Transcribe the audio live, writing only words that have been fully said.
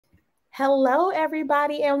Hello,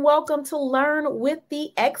 everybody, and welcome to Learn with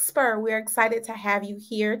the Expert. We're excited to have you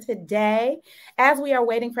here today. As we are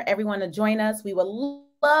waiting for everyone to join us, we would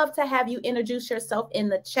love to have you introduce yourself in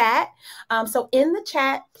the chat. So in the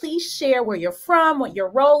chat, please share where you're from, what your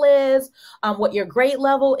role is, what your grade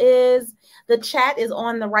level is. The chat is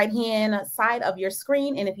on the right-hand side of your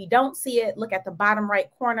screen, and if you don't see it, look at the bottom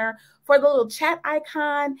right corner for the little chat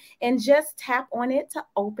icon and just tap on it to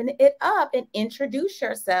open it up and introduce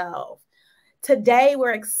yourself. Today,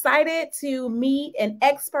 we're excited to meet an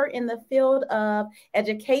expert in the field of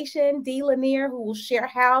education, Dee Lanier, who will share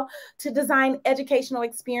how to design educational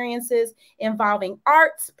experiences involving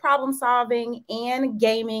arts, problem solving, and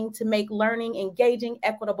gaming to make learning engaging,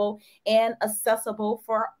 equitable, and accessible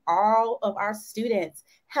for all of our students.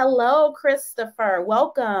 Hello, Christopher.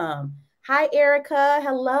 Welcome. Hi, Erica.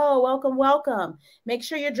 Hello. Welcome, welcome. Make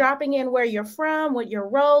sure you're dropping in where you're from, what your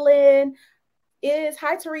role in is.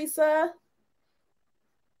 Hi, Teresa.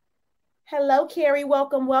 Hello, Carrie.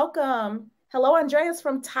 Welcome, welcome. Hello, Andreas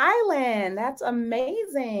from Thailand. That's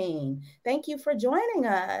amazing. Thank you for joining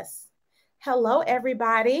us. Hello,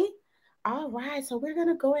 everybody. All right, so we're going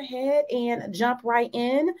to go ahead and jump right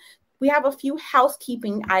in. We have a few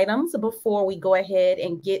housekeeping items before we go ahead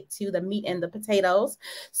and get to the meat and the potatoes.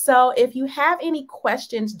 So if you have any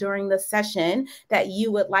questions during the session that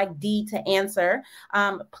you would like Dee to answer,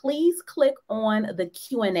 please click on the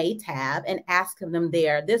Q&A tab and ask them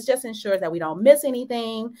there. This just ensures that we don't miss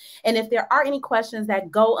anything. And if there are any questions that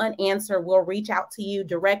go unanswered, we'll reach out to you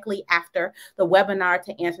directly after the webinar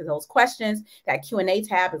to answer those questions. That Q&A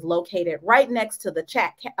tab is located right next to the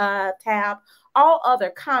chat tab. All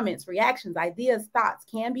other comments, reactions, ideas, thoughts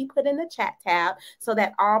can be put in the chat tab so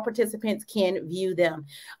that all participants can view them.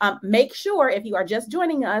 Make sure if you are just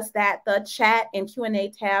joining us that the chat and Q&A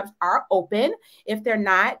tabs are open. If they're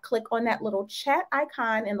not, click on that little chat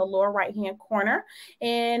icon in the lower right-hand corner,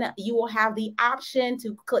 and you will have the option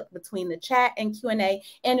to click between the chat and Q&A,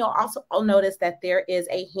 and you'll also notice that there is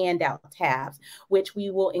a handout tab, which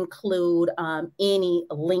we will include any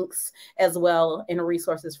links as well and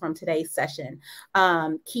resources from today's session.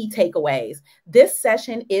 Key takeaways. This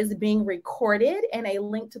session is being recorded, and a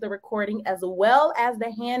link to the recording as well as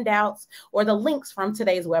the handouts or the links from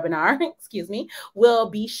today's webinar, excuse me,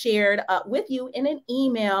 will be shared with you in an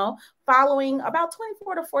email following about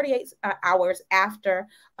 24 to 48 hours after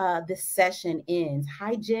this session ends.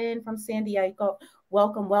 Hi, Jen from San Diego.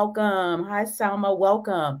 Welcome, welcome. Hi, Salma.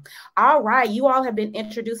 Welcome. All right. You all have been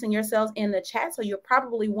introducing yourselves in the chat, so you're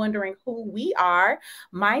probably wondering who we are.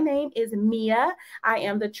 My name is Mia. I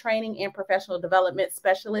am the Training and Professional Development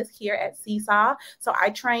Specialist here at Seesaw. So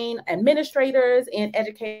I train administrators and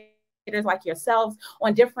educators like yourselves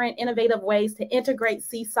on different innovative ways to integrate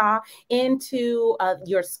Seesaw into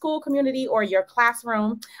your school community or your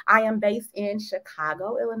classroom. I am based in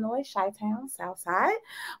Chicago, Illinois, Chi-Town, Southside,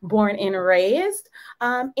 born and raised.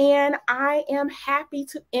 And I am happy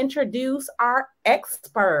to introduce our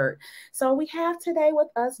expert. So we have today with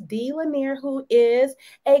us Dee Lanier, who is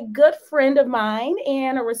a good friend of mine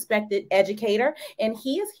and a respected educator. And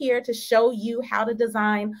he is here to show you how to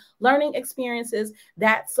design learning experiences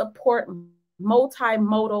that support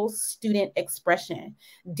multimodal student expression.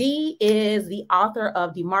 Dee is the author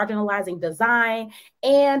of Demarginalizing Design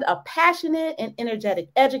and a passionate and energetic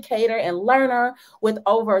educator and learner with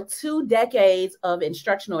over 2 decades of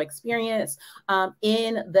instructional experience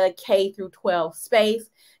in the K through 12 space.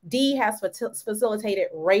 Dee has facilitated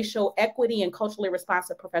racial equity and culturally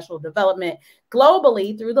responsive professional development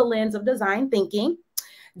globally through the lens of design thinking.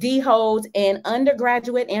 Dee holds an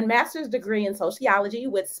undergraduate and master's degree in sociology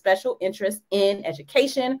with special interest in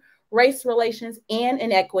education, race relations, and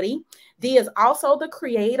inequity. Dee is also the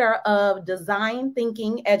creator of design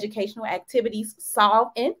thinking educational activities Solve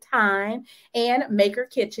in Time and Maker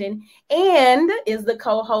Kitchen, and is the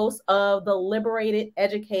co-host of the Liberated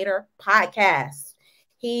Educator podcast.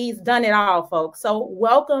 He's done it all, folks. So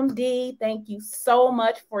welcome, Dee. Thank you so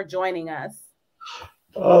much for joining us.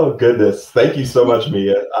 Oh, goodness. Thank you so much,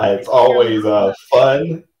 Mia. It's always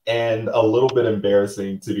fun and a little bit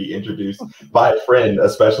embarrassing to be introduced by a friend,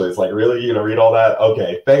 especially. It's like, really? You're going to read all that?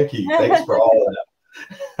 Okay. Thank you. Thanks for all of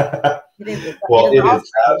that. Well, it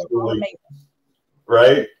is absolutely amazing.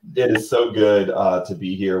 Right? It is so good to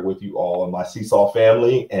be here with you all and my Seesaw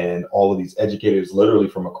family and all of these educators literally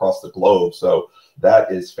from across the globe. So that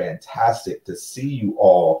is fantastic to see you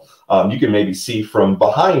all. You can maybe see from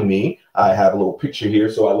behind me, I have a little picture here.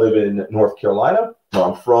 So I live in North Carolina.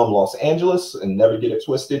 I'm from Los Angeles, and never get it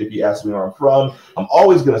twisted. If you ask me where I'm from, I'm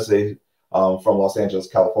always going to say from Los Angeles,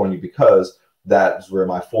 California, because that's where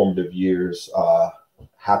my formative years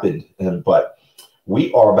happened. But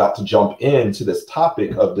we are about to jump into this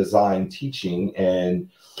topic of design teaching. And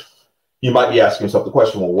you might be asking yourself the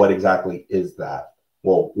question, well, what exactly is that?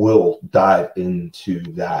 Well, we'll dive into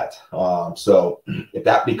that. So if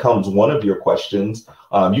that becomes one of your questions,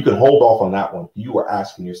 you can hold off on that one. You are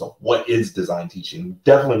asking yourself, what is design teaching?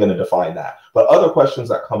 Definitely going to define that. But other questions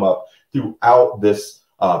that come up throughout this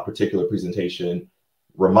particular presentation,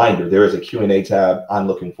 reminder, there is a Q&A tab. I'm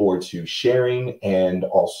looking forward to sharing and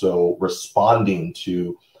also responding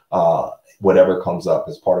to whatever comes up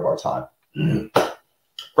as part of our time.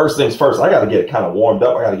 First things first, I got to get kind of warmed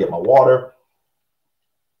up. I got to get my water.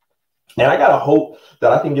 And I got to hope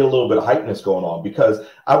that I can get a little bit of hypeness going on, because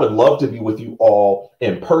I would love to be with you all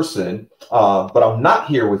in person, but I'm not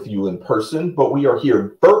here with you in person, but we are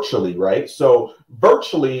here virtually, right? So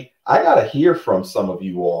virtually, I got to hear from some of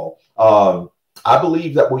you all. I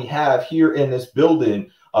believe that we have here in this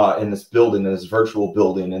building, in this virtual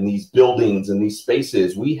building, in these buildings, in these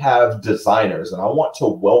spaces, we have designers, and I want to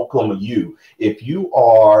welcome you. If you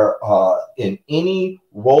are in any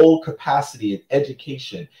role capacity in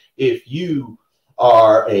education, if you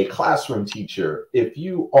are a classroom teacher, if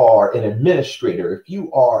you are an administrator, if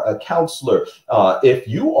you are a counselor, if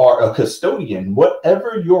you are a custodian,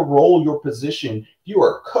 whatever your role, your position, if you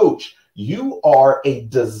are a coach, you are a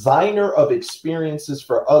designer of experiences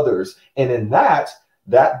for others. And in that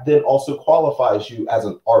then also qualifies you as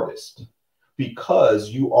an artist, because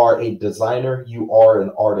you are a designer, you are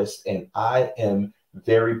an artist, and I am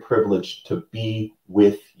very privileged to be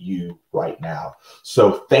with you right now.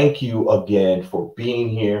 So thank you again for being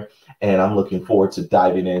here, and I'm looking forward to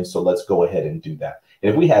diving in. So let's go ahead and do that.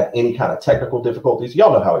 And if we have any kind of technical difficulties,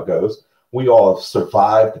 y'all know how it goes. We all have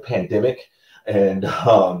survived the pandemic and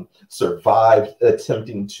survived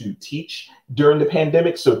attempting to teach during the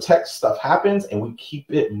pandemic. So tech stuff happens and we keep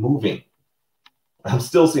it moving. I'm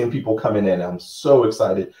still seeing people coming in. I'm so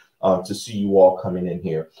excited to see you all coming in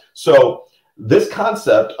here. So this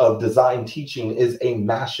concept of design teaching is a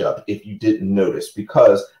mashup, if you didn't notice,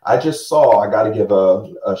 because I just saw, I got to give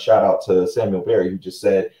a shout out to Samuel Berry, who just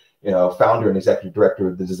said, founder and executive director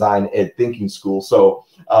of the Design Ed Thinking School. So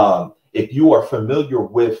if you are familiar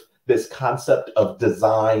with this concept of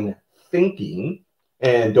design thinking,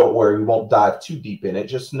 and don't worry, we won't dive too deep in it.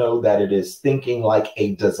 Just know that it is thinking like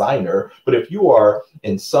a designer. But if you are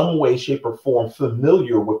in some way, shape, or form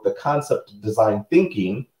familiar with the concept of design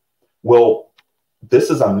thinking, well, this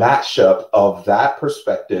is a mashup of that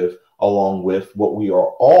perspective along with what we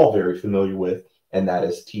are all very familiar with, and that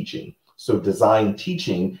is teaching. So design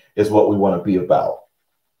teaching is what we want to be about.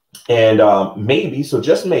 And maybe, so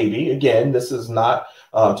just maybe, again, this is not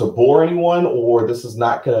to bore anyone, or this is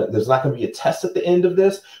not gonna, there's not gonna be a test at the end of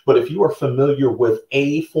this, but if you are familiar with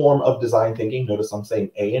a form of design thinking, notice I'm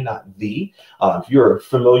saying a and not the, if you're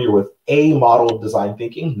familiar with a model of design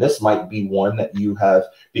thinking, this might be one that you have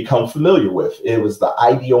become familiar with. It was the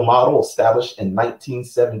ideal model established in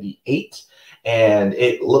 1978, and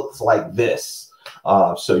it looks like this.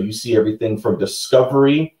 So you see everything from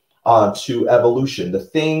discovery to evolution. The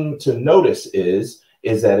thing to notice is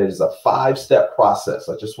that it is a 5-step process.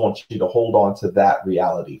 I just want you to hold on to that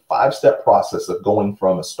reality. 5-step process of going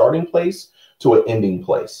from a starting place to an ending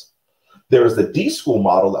place. There is the D School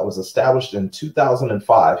model that was established in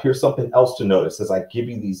 2005. Here's something else to notice as I give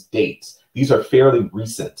you these dates. These are fairly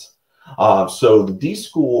recent. So the D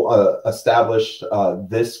School established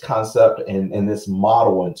this concept and this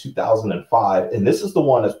model in 2005. And this is the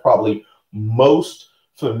one that's probably most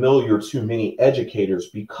familiar to many educators,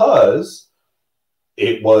 because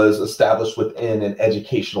it was established within an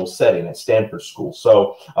educational setting at Stanford School,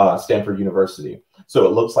 so Stanford University. So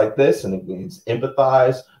it looks like this, and it means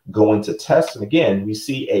empathize, go into test, and again, we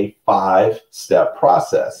see a 5-step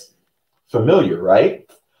process. Familiar, right?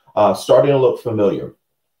 Starting to look familiar.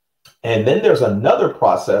 And then there's another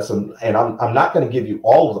process, and I'm not going to give you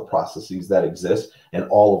all of the processes that exist and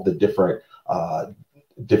all of the different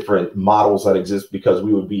models that exist, because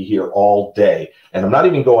we would be here all day. And I'm not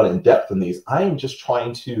even going in depth in these. I am just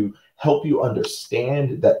trying to help you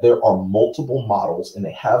understand that there are multiple models and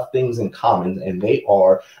they have things in common, and they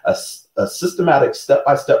are a systematic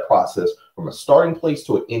step-by-step process from a starting place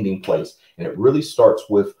to an ending place. And it really starts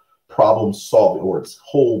with problem solving, or its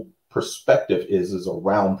whole perspective is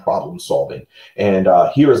around problem solving. And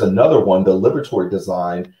here is another one, the liberatory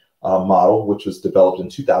design model, which was developed in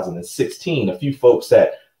 2016. A few folks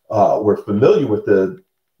that were familiar with the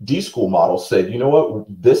D School model said, you know what,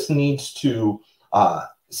 this needs to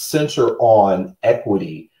center on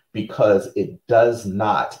equity, because it does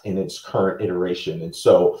not in its current iteration. And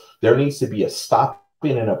so there needs to be a stop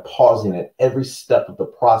and a pausing at every step of the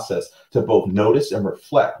process to both notice and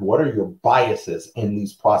reflect what are your biases in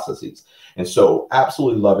these processes. And so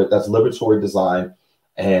absolutely love it. That's liberatory design.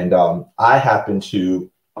 And I happen to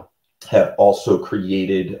have also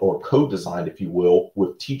created or co-designed, if you will,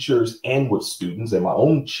 with teachers and with students and my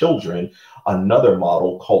own children, another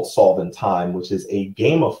model called Solve in Time, which is a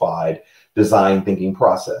gamified design thinking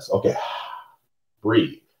process. Okay,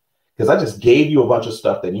 breathe. Because I just gave you a bunch of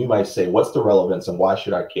stuff that you might say, what's the relevance and why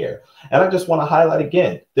should I care? And I just want to highlight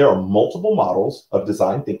again, there are multiple models of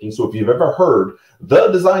design thinking. So if you've ever heard the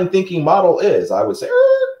design thinking model is, I would say,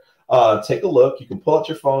 take a look. You can pull out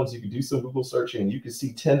your phones. You can do some Google searching. And you can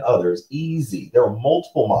see 10 others. Easy. There are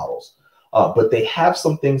multiple models, but they have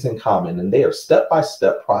some things in common. And they are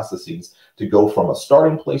step-by-step processes to go from a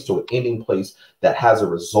starting place to an ending place that has a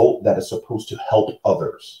result that is supposed to help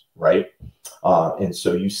others, right? And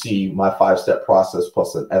so you see my 5-step process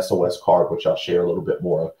plus an SOS card, which I'll share a little bit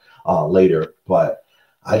more later. But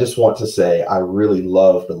I just want to say I really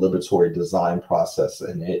love the liberatory design process,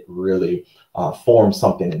 and it really formed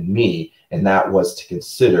something in me, and that was to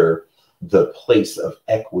consider the place of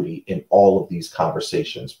equity in all of these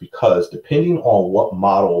conversations, because depending on what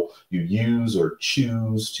model you use or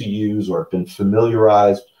choose to use or have been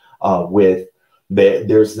familiarized with,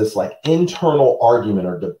 there's this like internal argument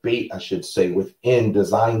or debate, I should say, within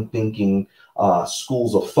design thinking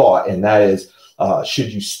schools of thought, and that is,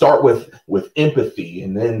 should you start with empathy,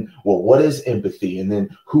 and then, well, what is empathy, and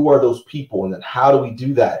then who are those people, and then how do we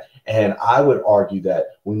do that? And I would argue that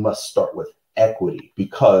we must start with equity,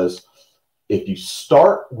 because if you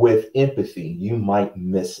start with empathy, you might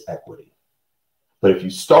miss equity. But if you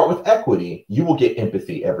start with equity, you will get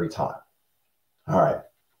empathy every time. All right.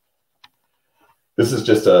 This is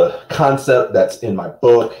just a concept that's in my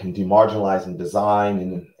book, Demarginalizing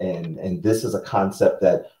Design. And this is a concept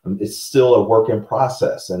that is still a work in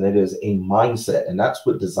process, and it is a mindset. And that's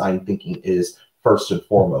what design thinking is first and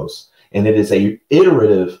foremost. And it is a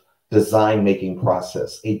iterative design making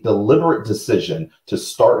process, a deliberate decision to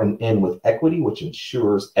start and end with equity, which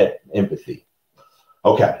ensures empathy.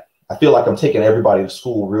 Okay, I feel like I'm taking everybody to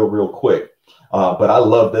school real quick, but I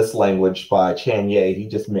love this language by Chan Ye. He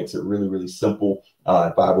just makes it really, really simple.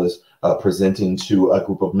 If I was presenting to a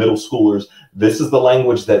group of middle schoolers, this is the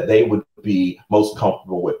language that they would be most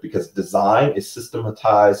comfortable with, because design is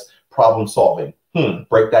systematized problem solving.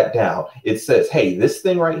 Break that down. It says, hey, this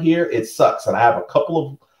thing right here, it sucks, and I have a couple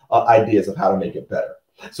of ideas of how to make it better.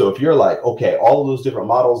 So if you're like, okay, all of those different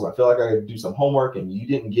models, I feel like I got to do some homework, and you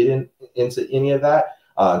didn't get into any of that,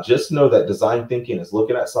 just know that design thinking is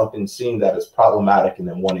looking at something, seeing that it's problematic, and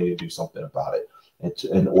then wanting to do something about it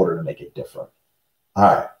in order to make it different. All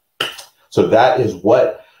right. So that is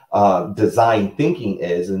what design thinking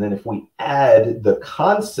is. And then if we add the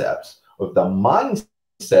concepts of the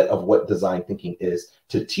mindset of what design thinking is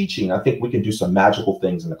to teaching, I think we can do some magical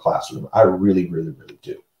things in the classroom. I really, really, really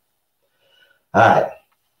do. All right.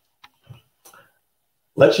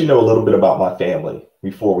 Let you know a little bit about my family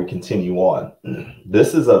before we continue on.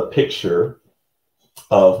 This is a picture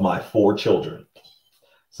of my 4 children.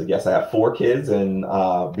 So yes, I have 4 kids, and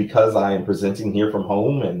because I am presenting here from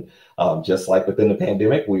home, and just like within the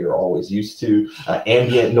pandemic, we are always used to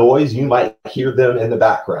ambient noise. You might hear them in the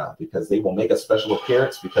background because they will make a special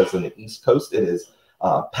appearance, because in the East Coast, it is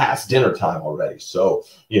past dinner time already. So,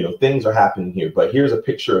 you know, things are happening here. But here's a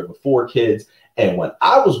picture of the 4 kids. And when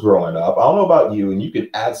I was growing up, I don't know about you, and you can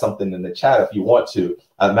add something in the chat if you want to.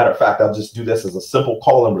 Matter of fact, I'll just do this as a simple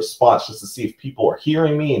call and response just to see if people are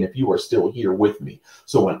hearing me and if you are still here with me.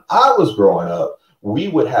 So when I was growing up, we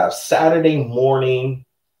would have Saturday morning.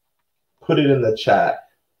 Put it in the chat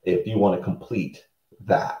if you want to complete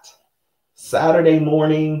that. Saturday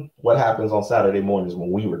morning, what happens on Saturday mornings when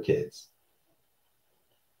we were kids?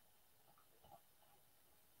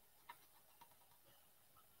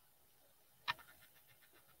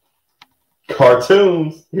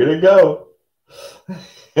 Cartoons, here they go.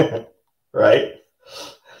 Right?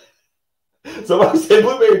 Somebody said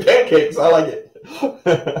blueberry pancakes. I like it.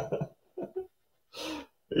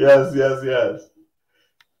 Yes, yes, yes.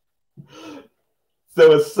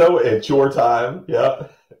 So it's and chore time.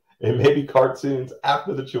 Yep. And maybe cartoons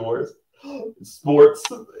after the chores. Sports.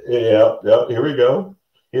 Yep. Here we go.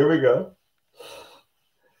 Here we go.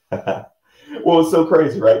 Well, it's so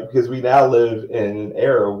crazy, right? Because we now live in an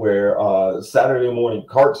era where Saturday morning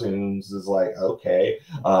cartoons is like, okay.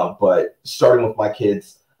 But starting with my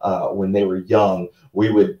kids when they were young,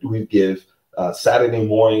 we'd give Saturday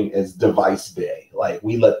morning as device day. Like,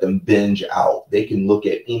 we let them binge out. They can look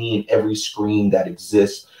at any and every screen that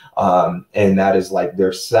exists. And that is like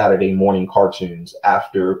their Saturday morning cartoons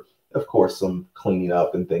after of course, some cleaning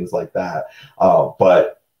up and things like that.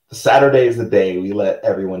 But Saturday is the day we let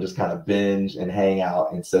everyone just kind of binge and hang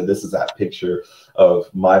out. And so this is that picture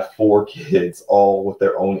of my 4 kids, all with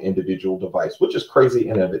their own individual device, which is crazy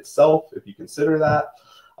in and of itself, if you consider that.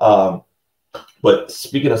 But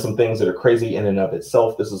speaking of some things that are crazy in and of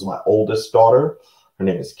itself, this is my oldest daughter. Her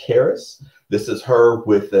name is Karis. This is her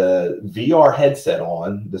with a VR headset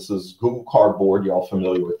on. This is Google Cardboard. Y'all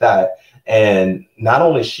familiar with that? And not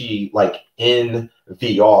only is she like in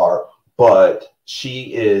VR, but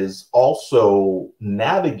she is also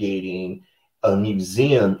navigating a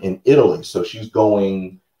museum in Italy. So she's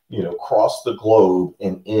going, you know, across the globe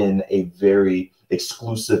and in a very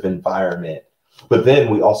exclusive environment. But then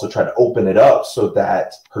we also try to open it up so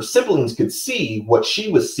that her siblings could see what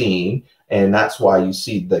she was seeing. And that's why you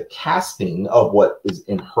see the casting of what is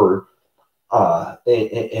in her on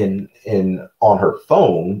her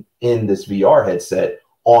phone in this VR headset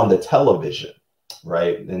on the television,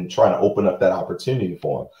 right? And trying to open up that opportunity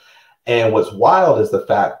for them. And what's wild is the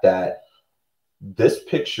fact that this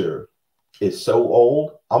picture is so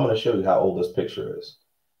old. I'm going to show you how old this picture is.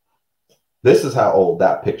 This is how old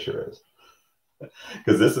that picture is.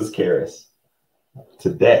 Because this is Karis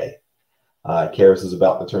today. Karis is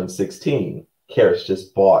about to turn 16. Karis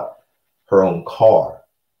just bought her own car.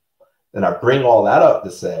 And I bring all that up to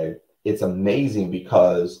say it's amazing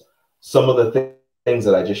because some of the things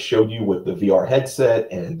that I just showed you with the VR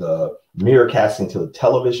headset and the mirror casting to the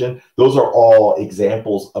television, those are all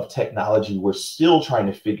examples of technology we're still trying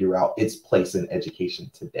to figure out its place in education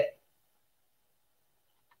today.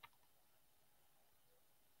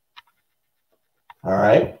 All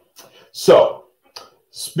right. So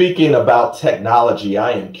speaking about technology,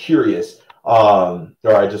 I am curious, or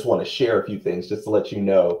I just want to share a few things just to let you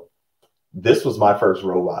know, this was my first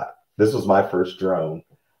robot. This was my first drone.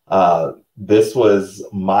 This was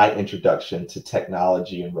my introduction to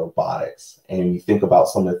technology and robotics. And you think about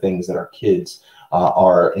some of the things that our kids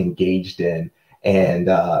are engaged in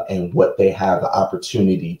and what they have the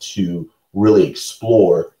opportunity to really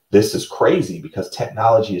explore. This is crazy because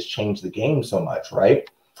technology has changed the game so much, right?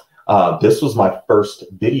 This was my first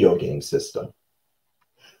video game system.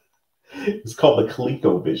 It's called the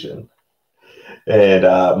ColecoVision. And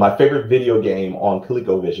my favorite video game on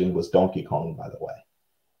ColecoVision was Donkey Kong, by the way.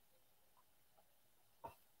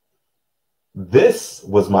 This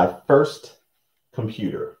was my first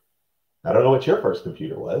computer. I don't know what your first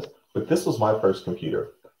computer was, but this was my first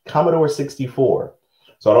computer, Commodore 64.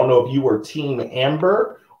 So I don't know if you were Team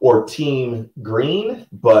Amber or Team Green,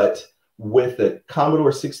 but with the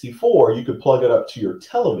Commodore 64, you could plug it up to your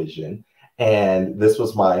television, and this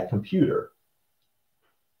was my computer.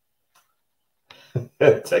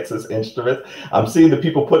 Texas Instruments. I'm seeing the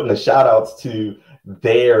people putting the shout outs to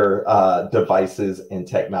their devices and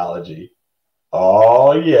technology.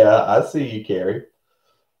 Oh, yeah, I see you, Carrie.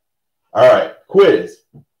 All right, quiz.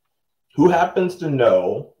 Who happens to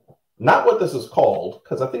know, not what this is called,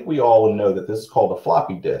 because I think we all know that this is called a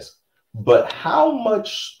floppy disk, but how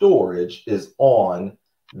much storage is on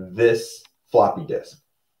this floppy disk?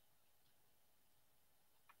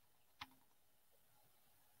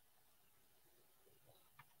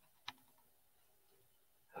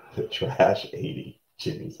 The trash 80,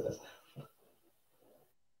 Jimmy says.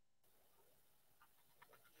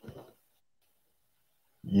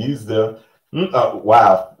 Use the,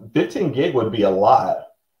 wow, 15 gig would be a lot.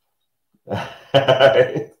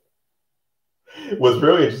 Was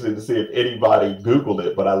really interesting to see if anybody Googled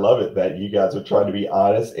it, but I love it that you guys are trying to be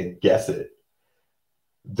honest and guess it.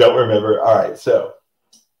 Don't remember. All right, so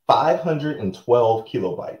 512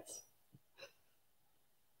 kilobytes.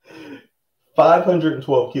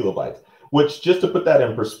 512 kilobytes, which, just to put that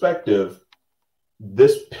in perspective,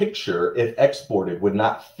 this picture, if exported, would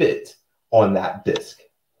not fit on that disk,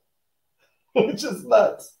 which is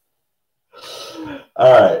nuts.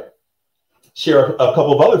 All right. Share a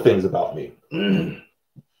couple of other things about me.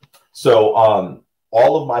 So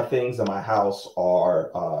all of my things in my house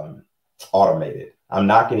are automated. I'm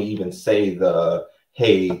not going to even say the,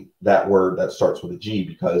 hey, that word that starts with a G,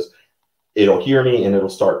 because it'll hear me and it'll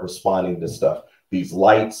start responding to stuff. These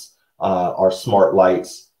lights are smart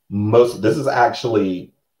lights. This is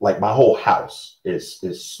actually like my whole house is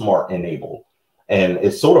smart enabled. And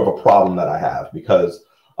it's sort of a problem that I have because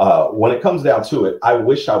when it comes down to it, I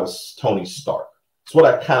wish I was Tony Stark. It's what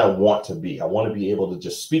I kind of want to be. I want to be able to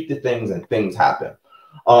just speak to things and things happen.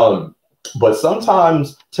 But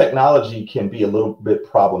sometimes technology can be a little bit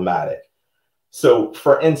problematic. So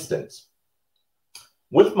for instance,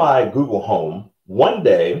 with my Google Home, one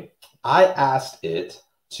day I asked it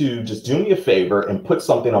to just do me a favor and put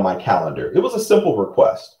something on my calendar. It was a simple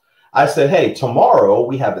request. I said, hey, tomorrow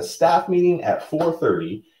we have a staff meeting at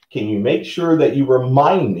 4:30. Can you make sure that you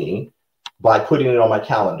remind me by putting it on my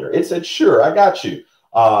calendar? It said, sure, I got you.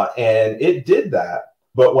 And it did that.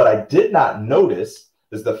 But what I did not notice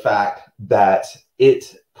is the fact that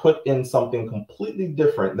it put in something completely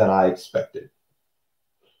different than I expected.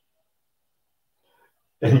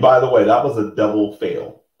 And by the way, that was a double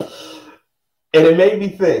fail. And it made me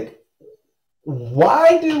think,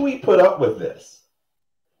 why do we put up with this?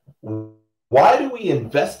 Why do we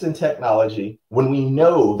invest in technology when we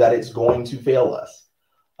know that it's going to fail us?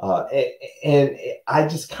 And I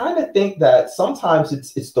just kind of think that sometimes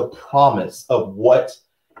it's the promise of what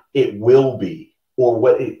it will be or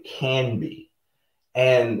what it can be.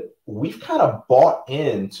 And we've kind of bought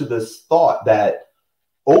into this thought that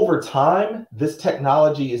over time, this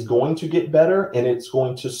technology is going to get better and it's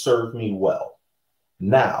going to serve me well.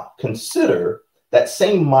 Now, consider that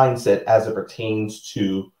same mindset as it pertains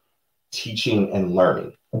to teaching and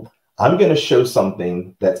learning. I'm going to show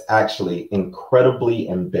something that's actually incredibly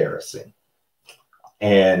embarrassing.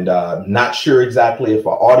 And not sure exactly if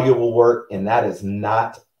our audio will work, and that is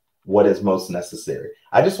not what is most necessary.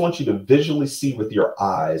 I just want you to visually see with your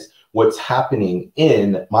eyes what's happening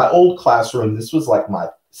in my old classroom. This was like my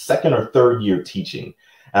second or third year teaching.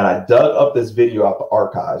 And I dug up this video out the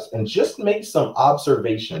archives and just made some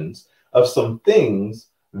observations of some things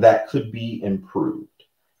that could be improved.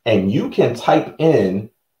 And you can type in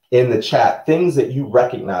the chat things that you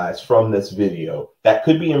recognize from this video that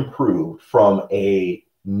could be improved from a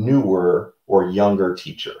newer or younger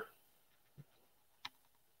teacher.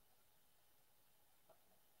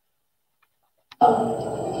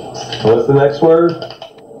 What's the next word?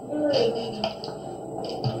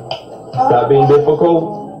 Stop being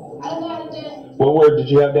difficult. What word did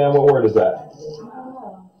you have down? What word is that?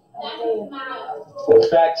 A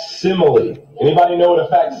facsimile. Anybody know what a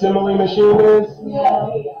facsimile machine is?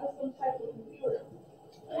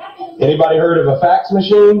 Anybody heard of a fax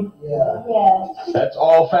machine? That's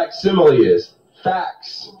all facsimile is.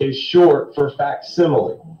 Fax is short for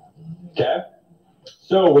facsimile. Okay?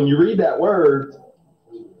 So when you read that word,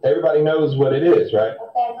 everybody knows what it is, right?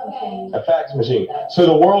 A fax machine. So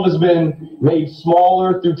the world has been made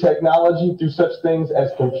smaller through technology, through such things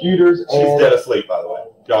as computers and she's dead asleep, by the way.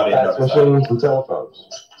 fax machines and telephones.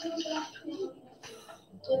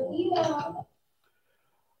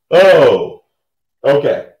 Oh,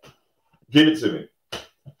 okay. Give it to me.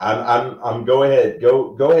 I'm go ahead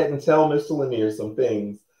and tell Mr. Lanier some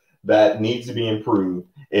things that need to be improved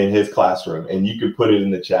in his classroom, and you can put it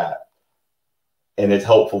in the chat. And it's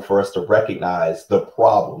helpful for us to recognize the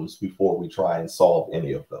problems before we try and solve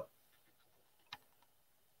any of them.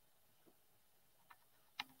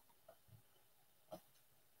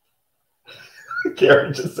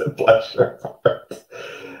 Karen just said pleasure.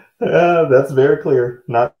 That's very clear.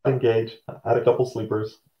 Not engaged. I had a couple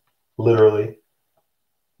sleepers. Literally.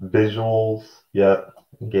 Visuals. Yep.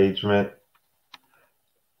 Engagement.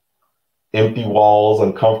 Empty walls.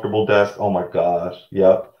 Uncomfortable desk. Oh my gosh.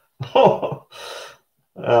 Yep.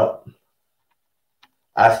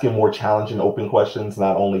 Asking more challenging open questions,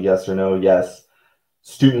 not only yes or no. Yes.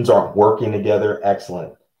 Students aren't working together.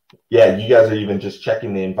 Excellent. Yeah, you guys are even just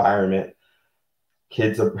checking the environment.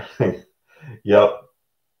 Kids are, yep.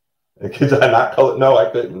 Kids are not colored. No, I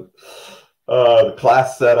couldn't. The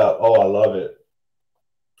class setup. Oh, I love it.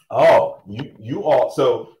 Oh, you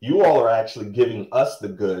all are actually giving us the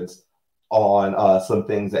goods on some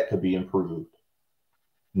things that could be improved.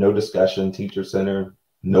 No discussion, teacher center,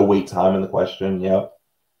 no wait time in the question. Yep.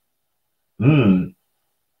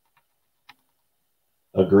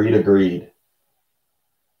 Agreed.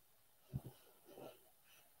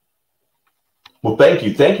 Well, thank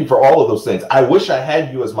you. Thank you for all of those things. I wish I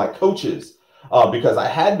had you as my coaches because I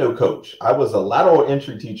had no coach. I was a lateral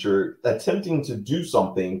entry teacher attempting to do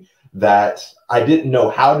something that I didn't know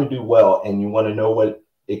how to do well. And you want to know what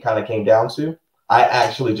it kind of came down to? I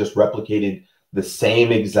actually just replicated the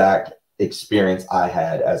same exact experience I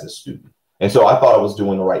had as a student. And so I thought I was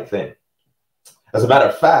doing the right thing. As a matter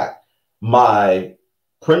of fact, my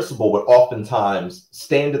principal would oftentimes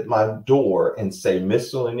stand at my door and say,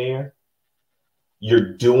 Mr. Lanier,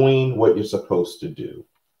 you're doing what you're supposed to do.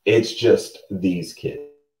 It's just these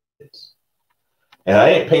kids. And I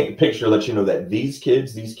ain't paint the picture, let you know that these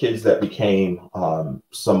kids that became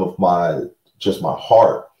some of my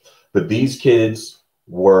heart, but these kids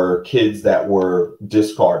were kids that were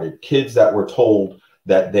discarded, kids that were told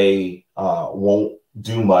that they won't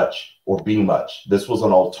do much or be much. This was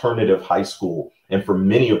an alternative high school. And for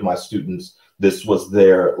many of my students, this was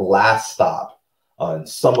their last stop. And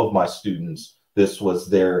some of my students, this was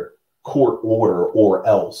their court order or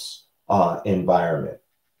else environment.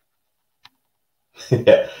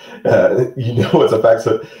 Yeah, you know it's a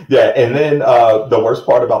facsimile. Yeah, and then the worst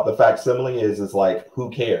part about the facsimile is like,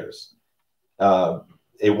 who cares?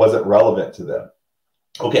 It wasn't relevant to them.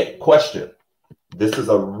 Okay, question. This is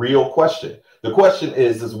a real question. The question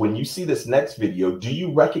is when you see this next video, do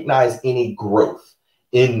you recognize any growth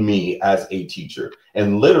in me as a teacher?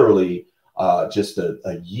 And literally just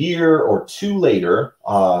a year or two later,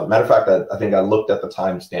 matter of fact, I think I looked at the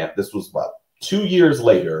timestamp. This was about 2 years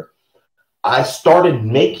later. I started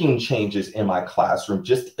making changes in my classroom,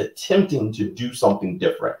 just attempting to do something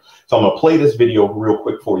different. So I'm going to play this video real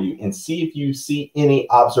quick for you and see if you see any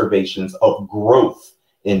observations of growth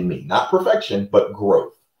in me. Not perfection, but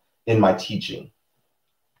growth in my teaching.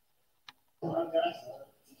 Y'all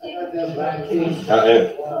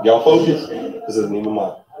focus. This isn't even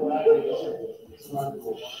mine.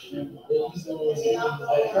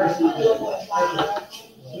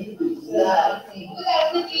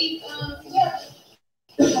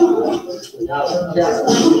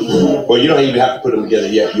 Well, you don't even have to put them together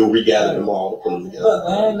yet. You'll regather them all and put them together. Look,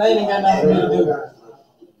 man, they ain't got nothing to do.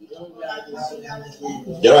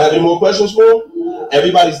 You don't have any more questions for him?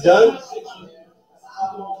 Everybody's done?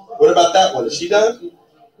 What about that one? Is she done?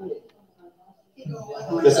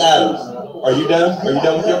 Miss Adams, are you done? Are you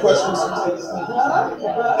done with your questions?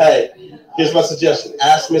 Hey, here's my suggestion.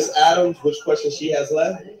 Ask Miss Adams which questions she has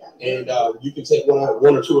left, and you can take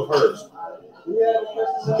one or two of hers.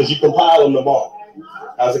 Because you compile them all.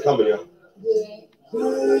 How's it coming, y'all?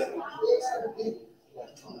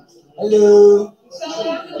 Hello.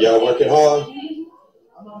 Y'all working hard?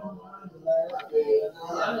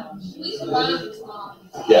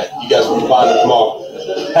 Yeah, you guys will provide it tomorrow.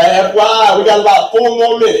 Hey, FYI, we got about 4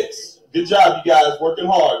 more minutes. Good job, you guys. Working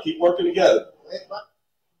hard. Keep working together.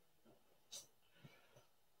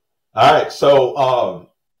 All right, so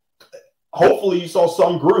hopefully you saw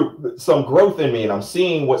some growth in me, and I'm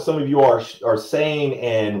seeing what some of you are saying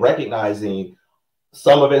and recognizing.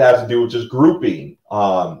 Some of it has to do with just grouping.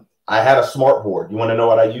 I had a smart board. You want to know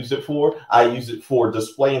what I used it for? I used it for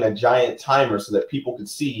displaying a giant timer so that people could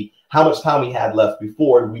see how much time we had left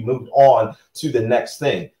before we moved on to the next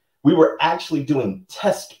thing. We were actually doing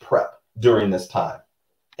test prep during this time.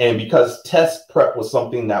 And because test prep was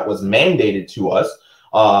something that was mandated to us,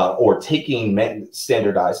 or taking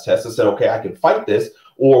standardized tests, I said, okay, I can fight this,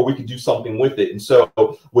 or we could do something with it. And so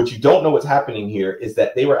what you don't know what's happening here is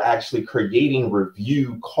that they were actually creating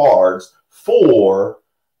review cards for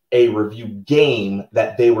a review game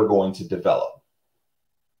that they were going to develop.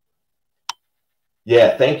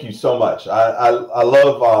 Yeah, thank you so much. I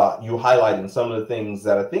love you highlighting some of the things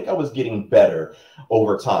that I think I was getting better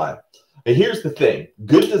over time. And here's the thing.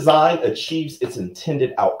 Good design achieves its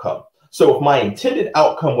intended outcome. So if my intended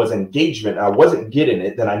outcome was engagement and I wasn't getting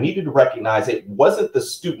it, then I needed to recognize it wasn't the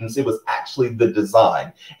students, it was actually the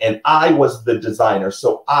design. And I was the designer,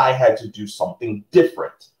 so I had to do something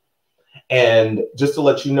different. And just to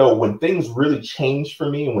let you know, when things really changed for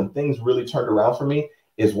me and when things really turned around for me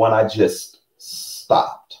is when I just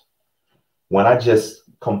stopped. When I just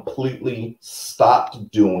completely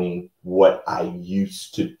stopped doing what I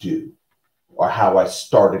used to do or how I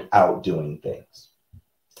started out doing things.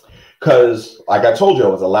 Because like I told you, I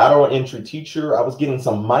was a lateral entry teacher. I was getting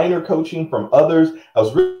some minor coaching from others. I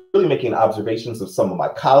was really making observations of some of my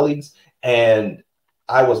colleagues. And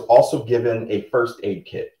I was also given a first aid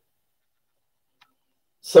kit.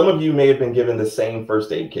 Some of you may have been given the same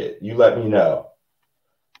first aid kit. You let me know.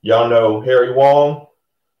 Y'all know Harry Wong,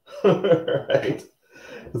 right?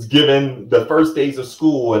 Was given the first days of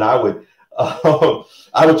school, and I would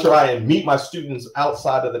try and meet my students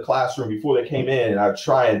outside of the classroom before they came in, and I would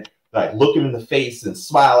try and like look them in the face and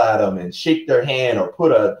smile at them and shake their hand or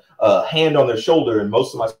put a hand on their shoulder. And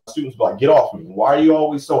most of my students would be like, "Get off me! Why are you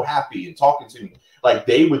always so happy and talking to me?" Like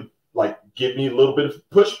they would like give me a little bit of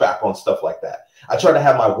pushback on stuff like that. I tried to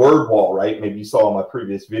have my word wall, right? Maybe you saw in my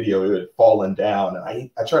previous video, it had fallen down. And I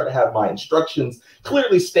tried to have my instructions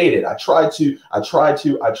clearly stated. I tried to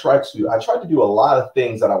do a lot of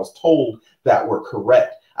things that I was told that were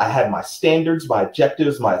correct. I had my standards, my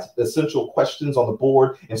objectives, my essential questions on the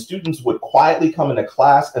board, and students would quietly come into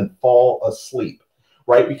class and fall asleep,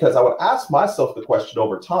 right? Because I would ask myself the question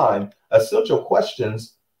over time, essential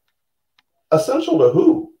questions, essential to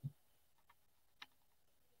who?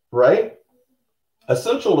 Right?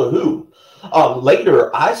 Essential to who? Later,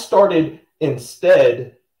 I started,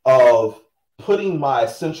 instead of putting my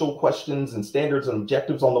essential questions and standards and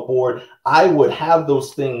objectives on the board, I would have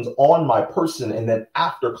those things on my person, and then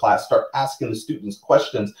after class start asking the students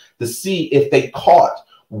questions to see if they caught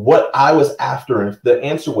what I was after. And if the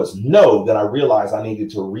answer was no, then I realized I needed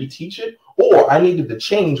to reteach it, or I needed to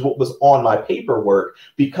change what was on my paperwork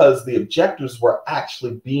because the objectives were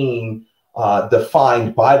actually being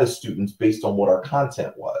defined by the students based on what our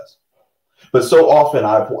content was. But so often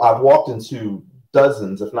I've walked into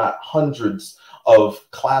dozens, if not hundreds, of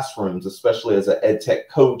classrooms, especially as an ed tech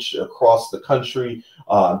coach across the country,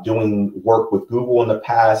 doing work with Google in the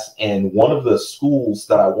past. And one of the schools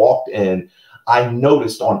that I walked in, I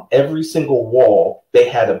noticed on every single wall, they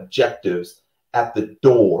had objectives at the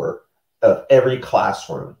door of every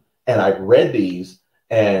classroom. And I read these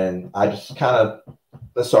and I just kind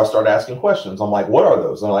of, so I started asking questions. I'm like, what are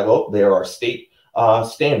those? And I'm like, oh, there are state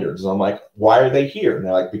standards. And I'm like, why are they here? And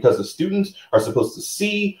they're like, because the students are supposed to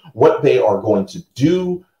see what they are going to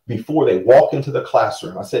do before they walk into the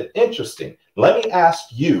classroom. I said, interesting. Let me ask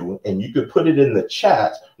you, and you could put it in the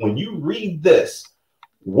chat, when you read this,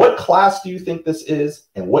 what class do you think this is,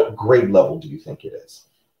 and what grade level do you think it is?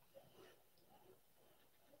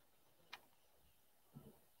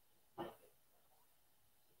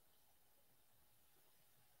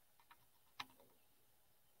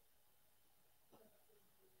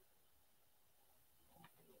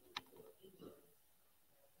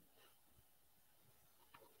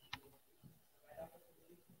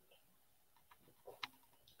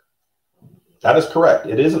 That is correct.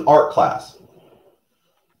 It is an art class.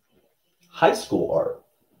 High school art.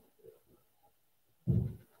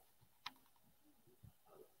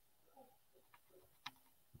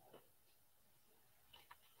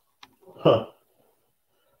 Huh.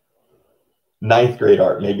 Ninth grade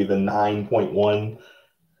art, maybe the 9.1.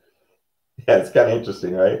 Yeah, it's kind of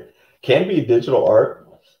interesting, right? Can be digital art.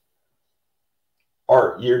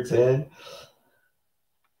 Art year 10.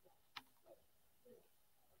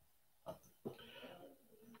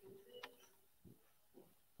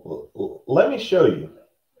 Let me show you.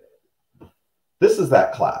 This is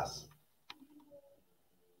that class.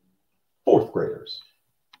 Fourth graders.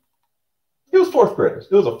 It was fourth graders.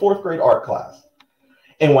 It was a fourth grade art class.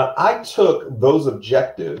 And when I took those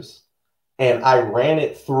objectives and I ran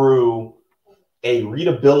it through a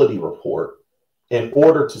readability report in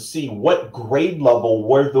order to see what grade level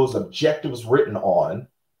were those objectives written on,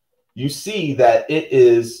 you see that it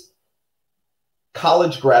is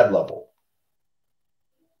college grad level.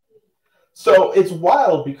 So it's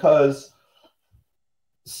wild because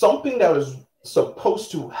something that was supposed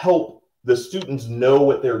to help the students know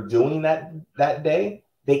what they're doing that day,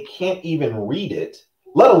 they can't even read it,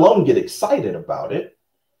 let alone get excited about it.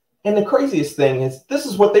 And the craziest thing is, this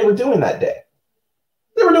is what they were doing that day.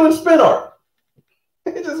 They were doing spin art.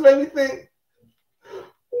 It just made me think,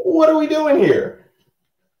 what are we doing here?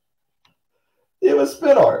 It was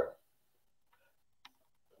spin art.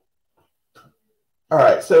 All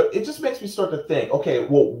right, so it just makes me start to think, okay,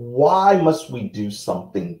 well, why must we do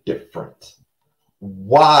something different?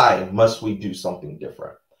 Why must we do something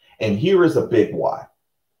different? And here is a big why.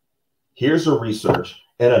 Here's the research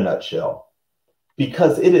in a nutshell.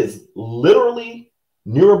 Because it is literally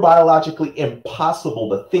neurobiologically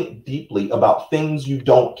impossible to think deeply about things you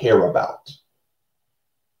don't care about.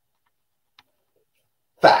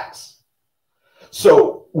 Facts.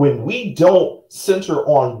 So when we don't center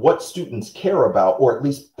on what students care about, or at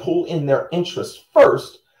least pull in their interests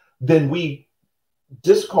first, then we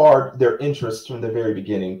discard their interests from the very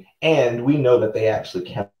beginning, and we know that they actually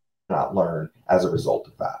cannot learn as a result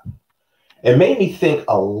of that. It made me think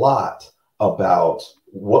a lot about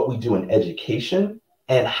what we do in education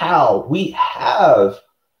and how we have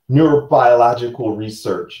neurobiological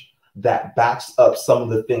research that backs up some of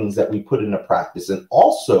the things that we put into practice and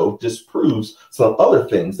also disproves some other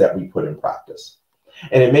things that we put in practice.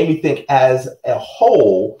 And it made me think, as a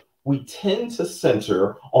whole, we tend to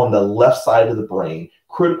center on the left side of the brain,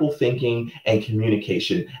 critical thinking and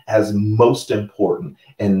communication, as most important.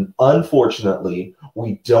 And unfortunately,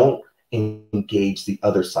 we don't engage the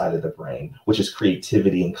other side of the brain, which is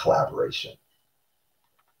creativity and collaboration.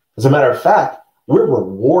 As a matter of fact, we're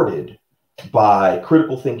rewarded by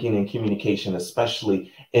critical thinking and communication,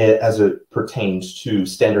 especially as it pertains to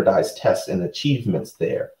standardized tests and achievements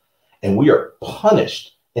there. And we are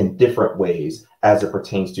punished in different ways as it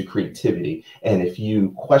pertains to creativity. And if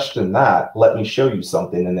you question that, let me show you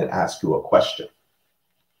something and then ask you a question.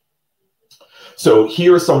 So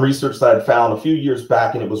here is some research that I found a few years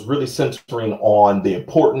back, and it was really centering on the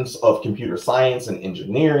importance of computer science and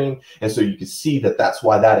engineering. And so you can see that that's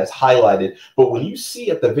why that is highlighted. But when you see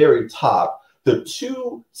at the very top, the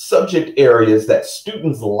two subject areas that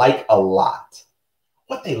students like a lot,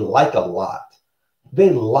 what they like a lot, they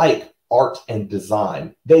like art and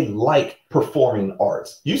design. They like performing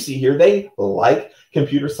arts. You see here, they like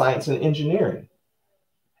computer science and engineering.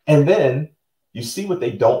 And then you see what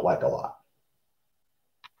they don't like a lot.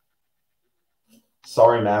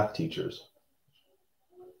 Sorry, math teachers.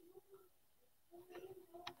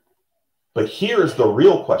 But here's the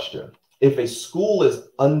real question. If a school is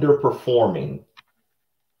underperforming,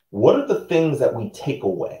 what are the things that we take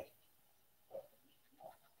away?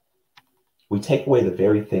 We take away the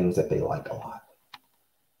very things that they like a lot.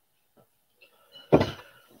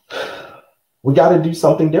 We got to do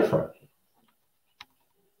something different.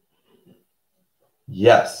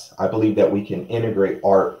 Yes, I believe that we can integrate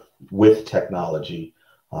art with technology,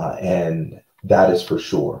 and that is for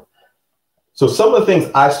sure. So some of the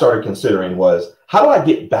things I started considering was, how do I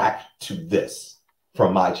get back to this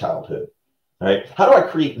from my childhood, right? How do I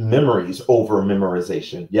create memories over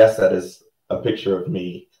memorization? Yes, that is a picture of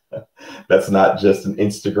me. That's not just an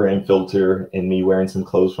Instagram filter and me wearing some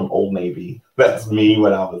clothes from Old Navy. That's me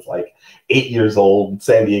when I was like 8 years old in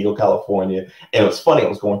San Diego, California. And it was funny, I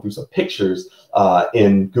was going through some pictures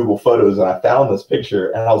in Google Photos, and I found this picture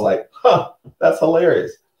and I was like, huh, that's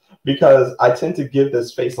hilarious, because I tend to give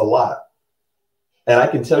this face a lot. And I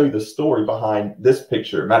can tell you the story behind this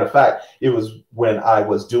picture. Matter of fact, it was when I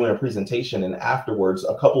was doing a presentation, and afterwards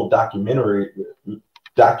a couple of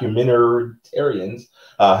documentarians,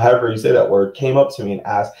 however you say that word, came up to me and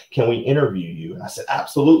asked, can we interview you? And I said,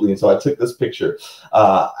 absolutely. And so I took this picture.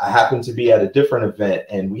 I happened to be at a different event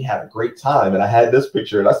and we had a great time. And I had this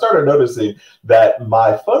picture, and I started noticing that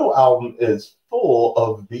my photo album is full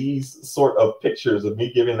of these sort of pictures of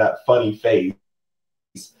me giving that funny face.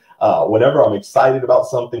 Whenever I'm excited about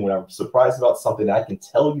something, when I'm surprised about something, I can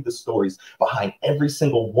tell you the stories behind every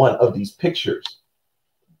single one of these pictures.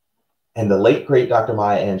 And the late, great Dr.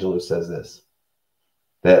 Maya Angelou says this,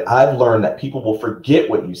 that I've learned that people will forget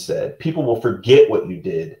what you said, people will forget what you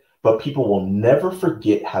did, but people will never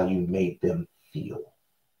forget how you made them feel.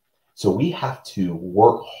 So we have to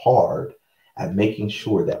work hard at making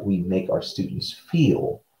sure that we make our students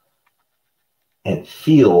feel, and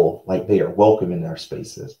feel like they are welcome in our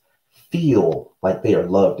spaces, feel like they are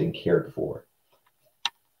loved and cared for,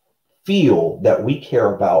 feel that we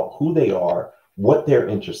care about who they are, what they're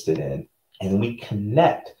interested in, and we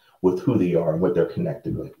connect with who they are and what they're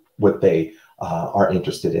connected with, what they are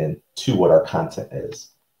interested in, to what our content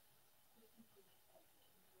is.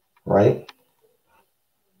 Right?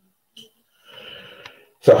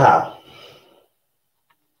 So how?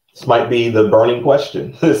 This might be the burning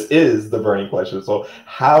question. This is the burning question. So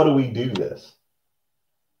how do we do this?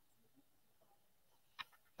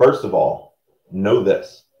 First of all, know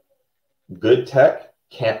this. Good tech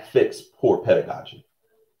can't fix poor pedagogy.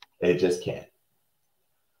 It just can't.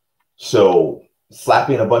 So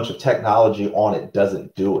slapping a bunch of technology on it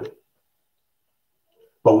doesn't do it.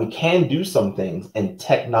 But we can do some things, and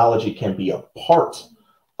technology can be a part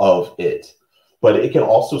of it. But it can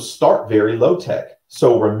also start very low tech.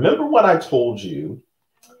 So remember when I told you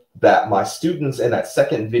that my students in that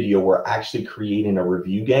second video were actually creating a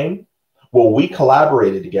review game? Well, we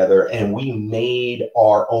collaborated together and we made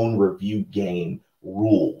our own review game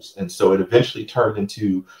rules. And so it eventually turned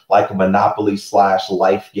into like a Monopoly /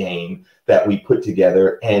 life game that we put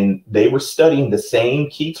together. And they were studying the same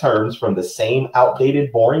key terms from the same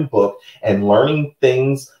outdated, boring book and learning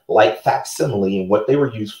things like facsimile and what they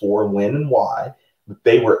were used for and when and why. But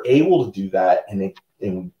they were able to do that, and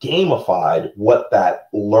gamified what that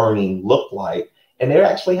learning looked like. And they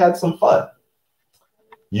actually had some fun.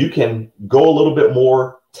 You can go a little bit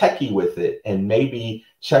more techie with it and maybe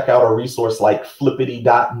check out a resource like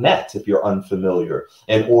flippity.net if you're unfamiliar,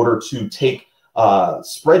 in order to take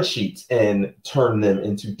spreadsheets and turn them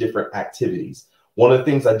into different activities. One of the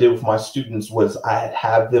things I did with my students was I'd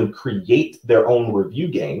have them create their own review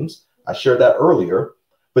games. I shared that earlier,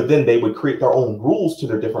 but then they would create their own rules to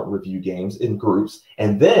their different review games in groups.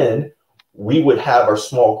 And then we would have our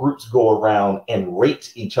small groups go around and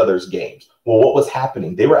rate each other's games. Well, what was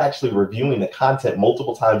happening? They were actually reviewing the content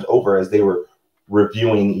multiple times over as they were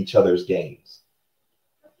reviewing each other's games.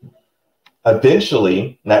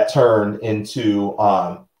 Eventually, that turned into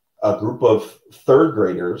a group of third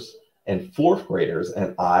graders and fourth graders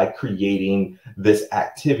and I creating this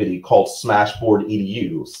activity called Smashboard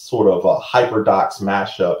EDU, sort of a hyperdocs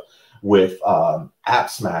mashup with app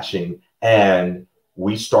smashing. And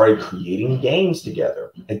we started creating games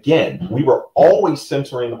together. Again, we were always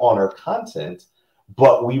centering on our content,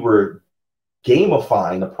 but we were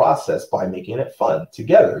gamifying the process by making it fun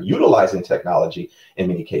together, utilizing technology in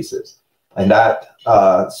many cases. And that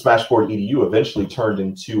Smashboard EDU eventually turned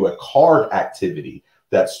into a card activity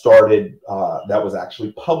that started, that was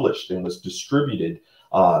actually published and was distributed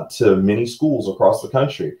to many schools across the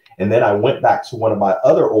country. And then I went back to one of my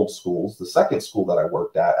other old schools, the second school that I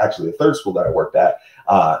worked at, actually the third school that I worked at,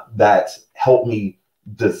 that helped me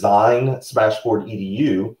design Smashboard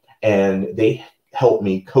EDU, and they helped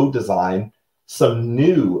me co-design some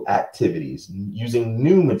new activities using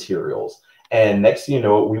new materials. And next thing you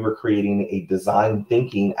know, we were creating a design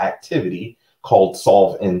thinking activity called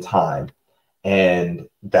Solve in Time. And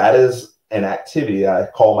that is an activity that I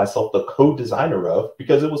call myself the co-designer of,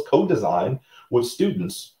 because it was co-designed with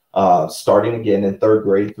students starting again in 3rd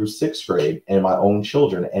grade through 6th grade, and my own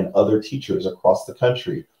children and other teachers across the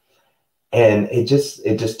country. And it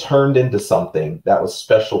just turned into something that was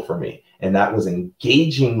special for me. And that was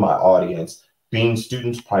engaging my audience, being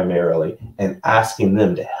students primarily, and asking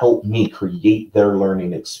them to help me create their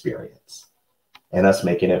learning experience and us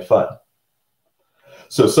making it fun.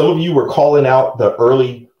 So some of you were calling out the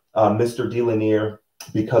early Mr. Dee Lanier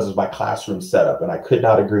because of my classroom setup, and I could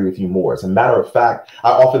not agree with you more. As a matter of fact,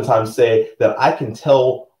 I oftentimes say that I can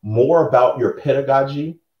tell more about your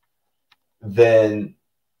pedagogy than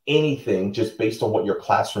anything just based on what your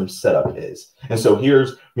classroom setup is. And so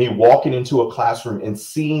here's me walking into a classroom and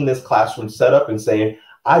seeing this classroom setup and saying,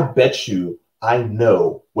 I bet you I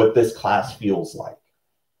know what this class feels like,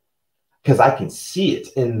 because I can see it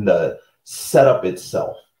in the setup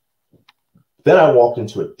itself. Then I walked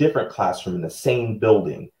into a different classroom in the same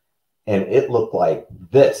building, and it looked like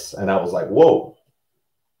this. And I was like, whoa,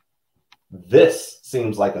 this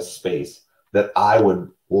seems like a space that I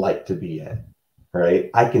would like to be in.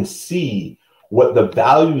 Right? I can see what the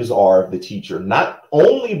values are of the teacher, not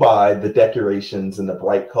only by the decorations and the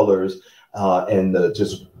bright colors and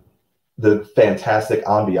the fantastic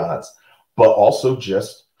ambiance, but also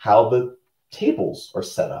just how the tables are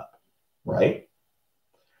set up, right?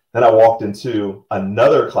 Then I walked into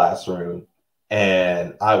another classroom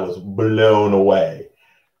and I was blown away.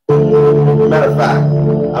 Matter of fact,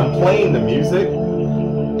 I'm playing the music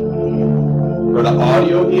or the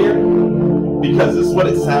audio here, because this is what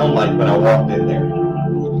it sounded like when I walked in there.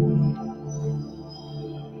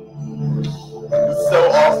 It's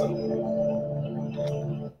so awesome.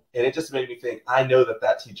 And it just made me think, I know that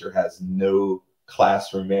that teacher has no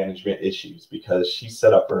classroom management issues, because she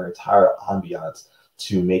set up her entire ambiance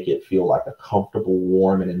to make it feel like a comfortable,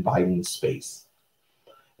 warm, and inviting space.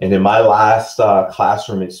 And in my last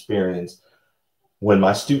classroom experience, when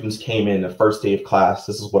my students came in the first day of class,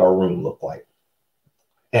 this is what our room looked like.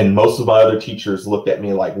 And most of my other teachers looked at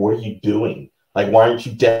me like, what are you doing? Like, why aren't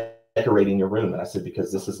you decorating your room? And I said, because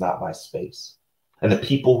this is not my space. And the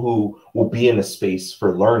people who will be in the space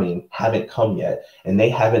for learning haven't come yet, and they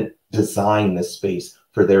haven't designed the space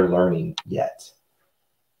for their learning yet.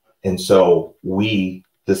 And so we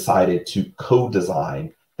decided to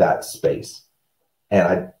co-design that space. And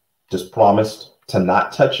I just promised to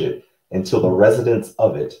not touch it until the residents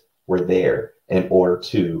of it were there in order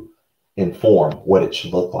to inform what it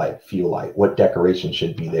should look like, feel like, what decoration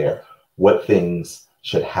should be there, what things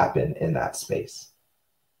should happen in that space.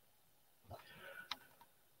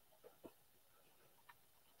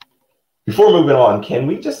 Before moving on, can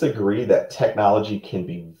we just agree that technology can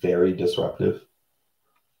be very disruptive?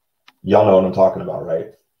 Y'all know what I'm talking about,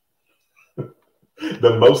 right?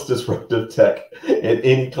 The most disruptive tech in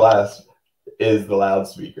any class is the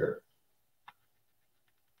loudspeaker.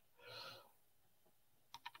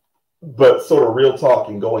 But sort of real talk,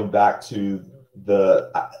 and going back to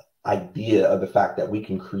the idea of the fact that we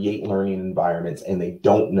can create learning environments and they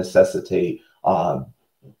don't necessitate,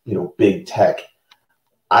 big tech.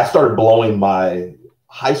 I started blowing my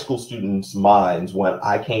high school students' minds when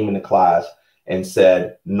I came into class and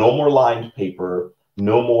said, no more lined paper,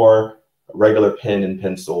 no more regular pen and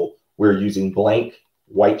pencil. We're using blank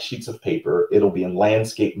white sheets of paper. It'll be in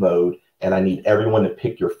landscape mode. And I need everyone to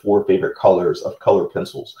pick your 4 favorite colors of color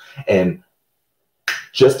pencils. And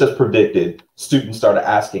just as predicted, students started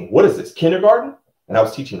asking, what is this, kindergarten? And I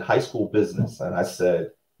was teaching high school business. And I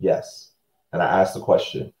said, yes. And I asked the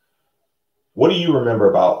question, what do you remember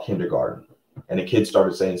about kindergarten? And the kids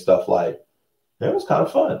started saying stuff like, it was kind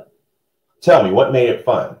of fun. Tell me, what made it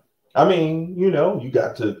fun? I mean, you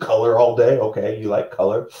got to color all day. Okay, you like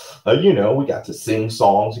color. We got to sing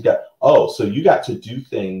songs. So you got to do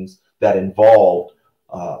things that involved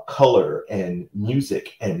color and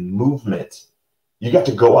music and movement. You got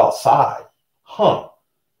to go outside.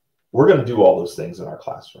 We're going to do all those things in our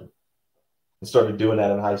classroom. And started doing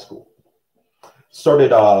that in high school.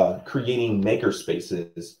 Started creating maker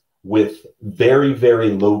spaces with very, very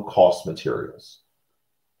low cost materials.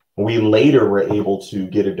 We later were able to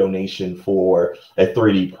get a donation for a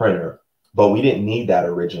 3D printer but we didn't need that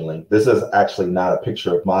originally. This is actually not a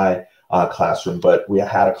picture of my classroom, but we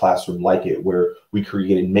had a classroom like it where we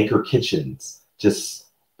created maker kitchens, just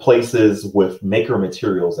places with maker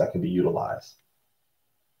materials that can be utilized.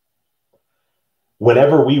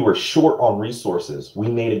 Whenever we were short on resources, we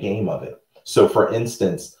made a game of it. So for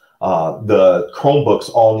instance, the Chromebooks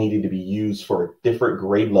all needed to be used for a different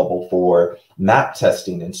grade level for map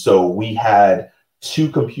testing. And so we had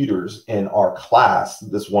 2 computers in our class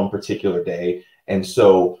this one particular day. And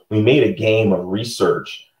so we made a game of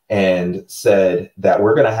research and said that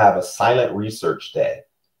we're going to have a silent research day.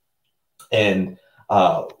 And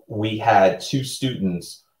we had 2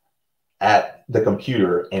 students at the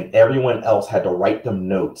computer, and everyone else had to write them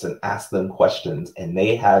notes and ask them questions, and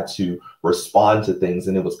they had to respond to things,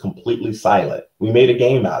 and it was completely silent. We made a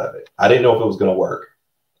game out of it. I didn't know if it was going to work,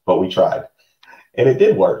 but we tried, and it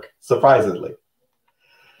did work, surprisingly.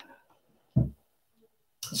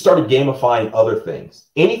 Started gamifying other things.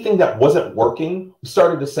 Anything that wasn't working, we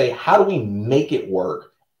started to say, how do we make it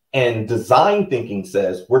work? And design thinking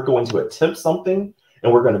says we're going to attempt something,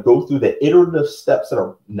 and we're going to go through the iterative steps that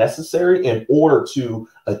are necessary in order to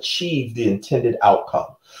achieve the intended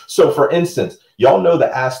outcome. So for instance, y'all know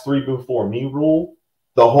the ask 3 before me rule,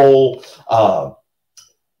 the whole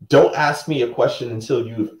don't ask me a question until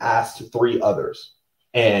you've asked 3 others.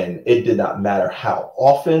 And it did not matter how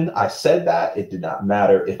often I said that. It did not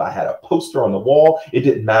matter if I had a poster on the wall. It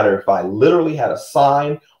didn't matter if I literally had a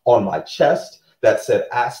sign on my chest that said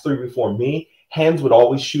ask 3 before me. Hands would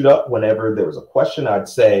always shoot up whenever there was a question. I'd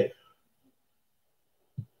say,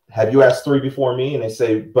 have you asked 3 before me? And they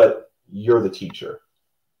say, but you're the teacher.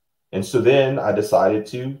 And so then I decided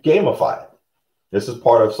to gamify it. This is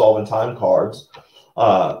part of solving time cards.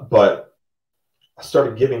 But I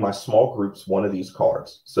started giving my small groups one of these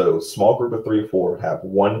cards. So small group of 3 or 4 would have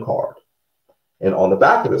 1 card. And on the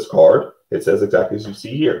back of this card, it says exactly as you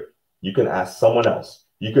see here. You can ask someone else.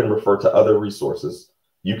 You can refer to other resources.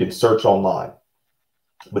 You can search online.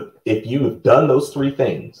 But if you have done those 3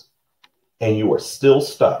 things and you are still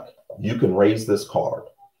stuck, you can raise this card.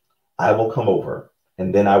 I will come over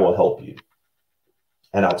and then I will help you.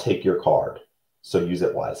 And I'll take your card. So use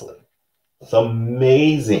it wisely. It's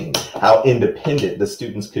amazing how independent the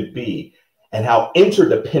students could be and how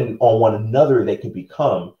interdependent on one another they could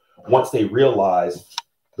become once they realize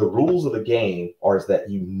the rules of the game are that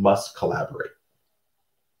you must collaborate.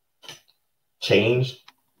 Changed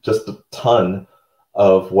just a ton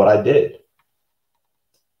of what I did.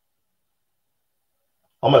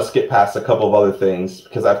 I'm going to skip past a couple of other things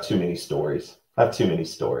because I have too many stories.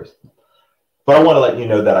 But I want to let you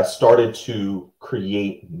know that I started to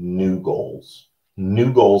create new goals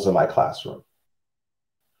in my classroom.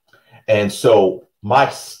 And so my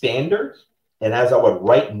standard, and as I would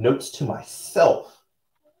write notes to myself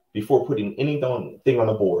before putting anything on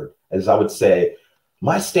the board, as I would say,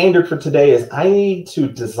 my standard for today is I need to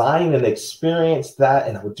design and experience that,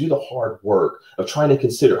 and I would do the hard work of trying to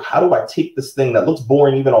consider how do I take this thing that looks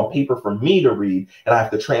boring even on paper for me to read, and I have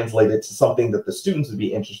to translate it to something that the students would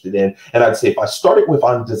be interested in. And I'd say if I started with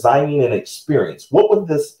I'm designing an experience, what would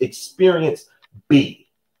this experience be?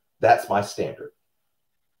 That's my standard.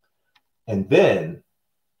 And then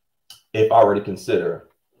if I were to consider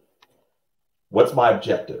what's my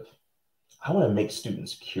objective, I want to make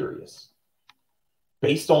students curious.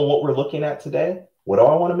 Based on what we're looking at today, what do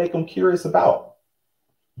I want to make them curious about?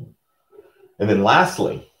 And then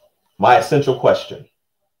lastly, my essential question,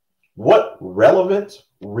 what relevant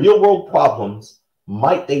real-world problems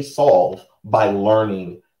might they solve by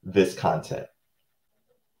learning this content?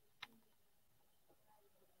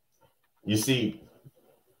 You see,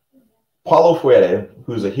 Paulo Freire,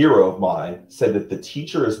 who's a hero of mine, said that the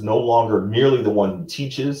teacher is no longer merely the one who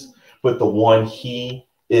teaches, but the one he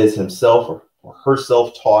is himself or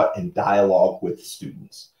herself taught in dialogue with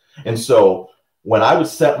students. And so when I would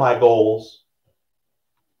set my goals,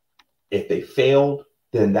 if they failed,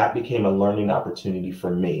 then that became a learning opportunity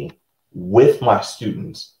for me with my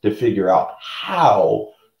students to figure out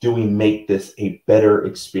how do we make this a better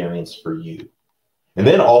experience for you? And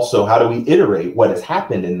then also, how do we iterate what has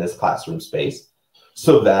happened in this classroom space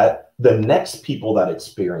so that the next people that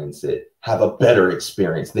experience it have a better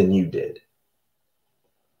experience than you did?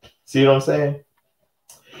 See what I'm saying?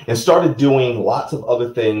 And started doing lots of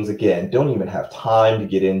other things. Again, don't even have time to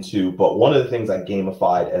get into, but one of the things I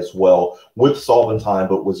gamified as well with Solving Time,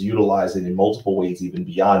 but was utilizing in multiple ways even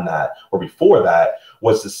beyond that or before that,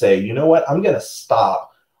 was to say, you know what, I'm going to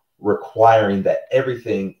stop requiring that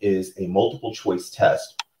everything is a multiple choice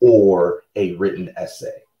test or a written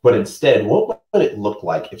essay. But instead, what would it look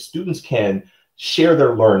like if students can share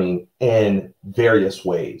their learning in various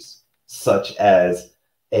ways? such as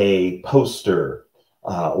a poster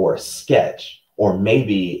or a sketch, or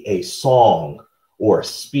maybe a song or a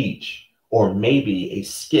speech, or maybe a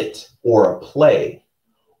skit or a play,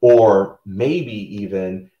 or maybe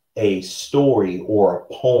even a story or a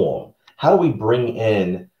poem? How do we bring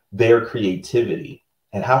in their creativity?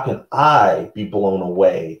 And how can I be blown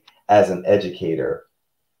away as an educator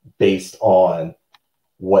based on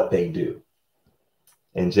what they do?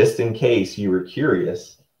 And just in case you were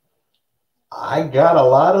curious, I got a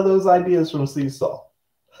lot of those ideas from Seesaw,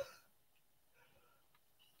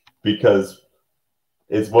 because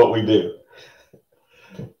it's what we do.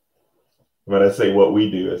 When I say what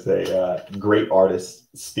we do, it's a great artists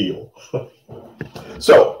steal.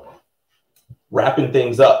 So, wrapping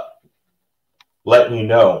things up, letting you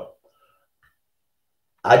know,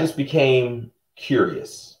 I just became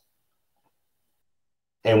curious.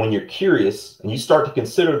 And when you're curious and you start to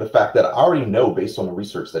consider the fact that I already know based on the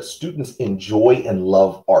research that students enjoy and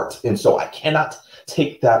love art. And so I cannot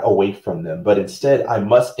take that away from them, but instead I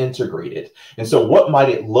must integrate it. And so what might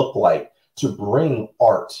it look like to bring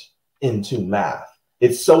art into math?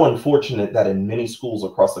 It's so unfortunate that in many schools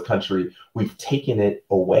across the country, we've taken it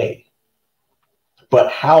away.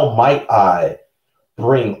 But how might I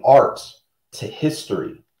bring art to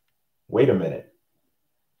history? Wait a minute.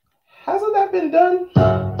 Hasn't that been done?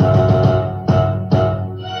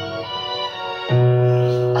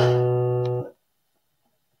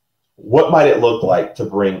 What might it look like to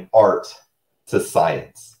bring art to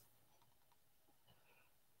science?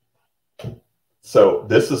 So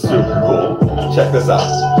this is super cool. Check this out.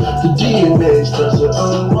 The DNA structure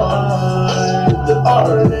of life. The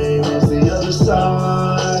RNA is the other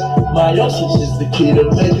side. Meiosis is the key to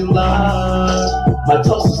making life.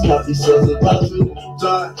 Mitosis copy cells about to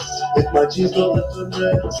die. If my genes go left and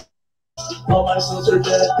right, all my cells are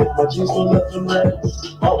dead. If my genes go left and right,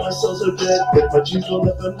 all my cells are dead. If my genes go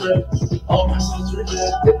left and right, all my cells are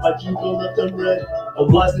dead. If my genes go left and right,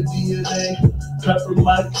 apply the DNA. Pepper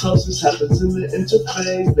mitosis happens in the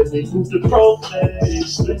interphase. Then we move to prophase.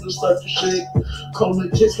 Spindles start to shake. Colon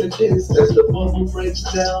kiss and kiss as the bubble breaks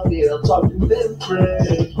down. Yeah, I'm talking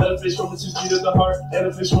membrane. Metaphase chromatin beat of the heart.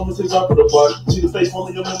 Anaphase chromatin's off of the part. See the face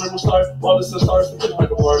only your memory will start. All the cells starts to pick back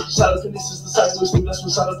apart. Cytokinesis, the cycle is that's when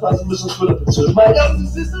cytoplasm is split up into.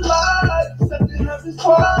 Meiosis is alive. Something happens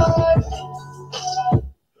twice.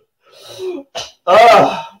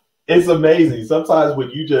 It's amazing. Sometimes when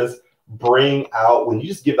you just bring out, when you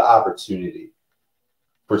just give the opportunity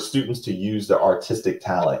for students to use their artistic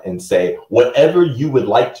talent and say, whatever you would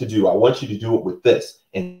like to do, I want you to do it with this,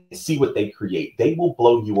 and see what they create. They will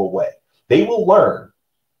blow you away. They will learn,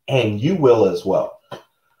 and you will as well.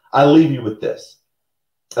 I leave you with this.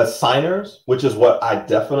 Assigners, which is what I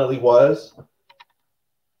definitely was,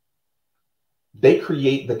 they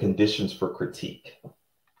create the conditions for critique.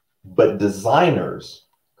 But designers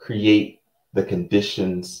create the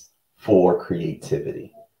conditions for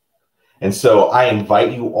creativity. And so I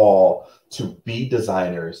invite you all to be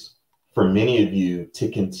designers, for many of you to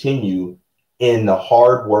continue in the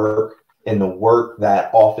hard work and the work that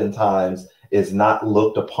oftentimes is not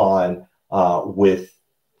looked upon with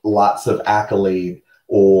lots of accolade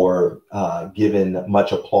or given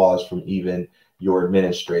much applause from even your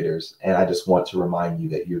administrators. And I just want to remind you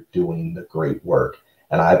that you're doing the great work,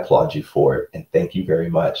 and I applaud you for it. And thank you very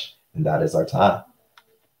much. And that is our time.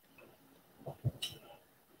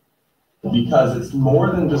 Because it's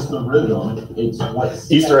more than just the rhythm, it's what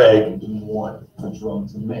Easter egg you want the drum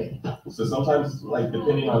to make. So sometimes, like,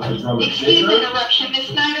 depending on the drum, Excuse the interruption, Miss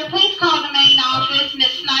Snyder, please call the main office.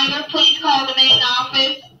 Miss Snyder, please call the main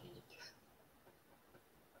office.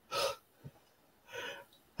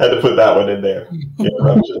 Had to put that one in there.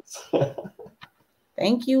 Interruptions.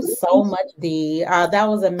 Thank you so much, Dee. That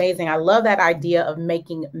was amazing. I love that idea of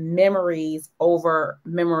making memories over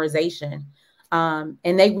memorization. And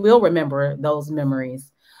they will remember those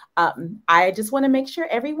memories. I just want to make sure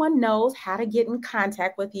everyone knows how to get in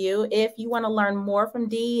contact with you. If you want to learn more from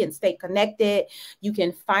Dee and stay connected, you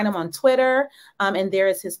can find him on Twitter. And there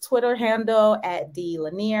is his Twitter handle at Dee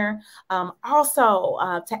Lanier.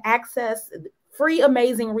 Also, to access free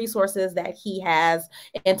amazing resources that he has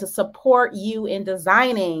and to support you in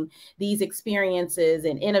designing these experiences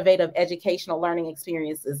and innovative educational learning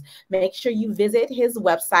experiences, make sure you visit his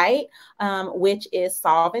website, which is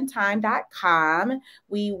solveintime.com.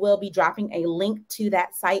 We will be dropping a link to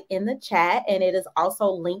that site in the chat, and it is also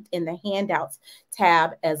linked in the handouts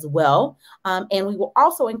tab as well. And we will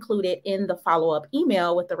also include it in the follow-up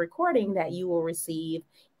email with the recording that you will receive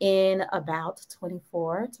in about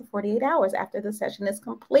 24 to 48 hours after the session is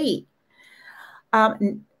complete.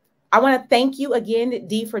 I want to thank you again,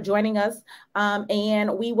 Dee, for joining us.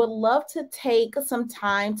 And we would love to take some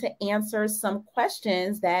time to answer some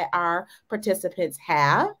questions that our participants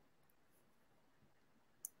have.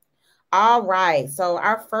 All right. So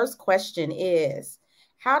our first question is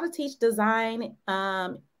how to teach design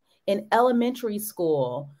in elementary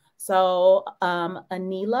school. So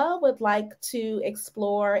Anila would like to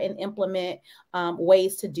explore and implement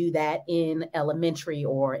ways to do that in elementary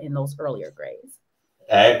or in those earlier grades.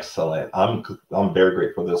 Excellent. I'm very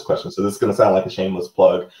grateful for this question. So this is going to sound like a shameless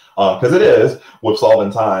plug because it is with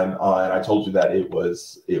Solving Time. And I told you that it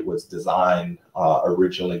was designed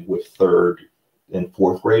originally with third and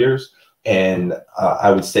fourth graders. And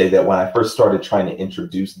I would say that when I first started trying to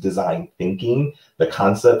introduce design thinking, the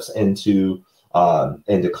concepts into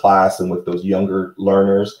class and with those younger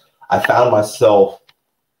learners, I found myself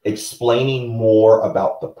explaining more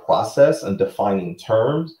about the process and defining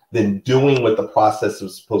terms than doing what the process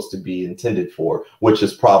was supposed to be intended for, which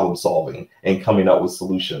is problem solving and coming up with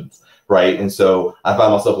solutions, right? And so I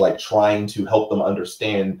found myself like trying to help them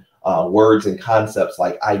understand words and concepts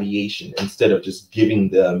like ideation instead of just giving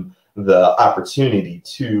them the opportunity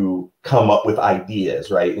to come up with ideas,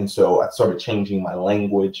 right? And so I started changing my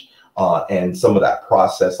language and some of that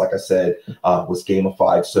process, like I said, was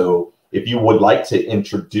gamified. So if you would like to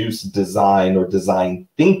introduce design or design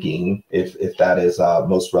thinking, if that is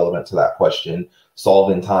most relevant to that question,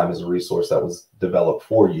 Solving Time is a resource that was developed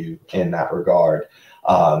for you in that regard.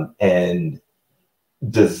 And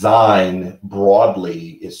design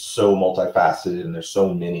broadly is so multifaceted, and there's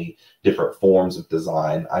so many different forms of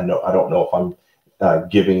design. I don't know if I'm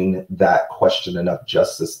giving that question enough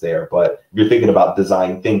justice there, but if you're thinking about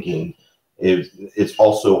design thinking, it's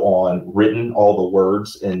also on written, all the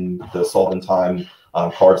words in the Solving Time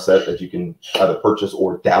card set that you can either purchase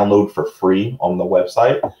or download for free on the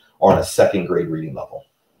website, or on a second grade reading level.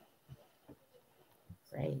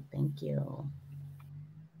 Great, thank you.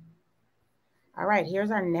 All right, here's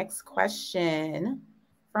our next question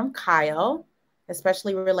from Kyle,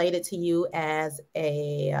 especially related to you as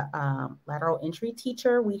a lateral entry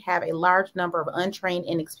teacher. We have a large number of untrained,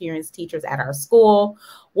 inexperienced teachers at our school.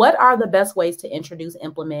 What are the best ways to introduce,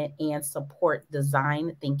 implement, and support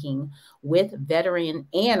design thinking with veteran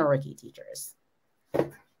and rookie teachers? Yep.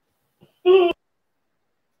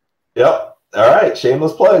 All right.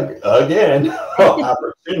 Shameless plug again.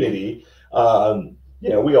 Opportunity. You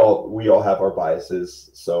know, we all have our biases,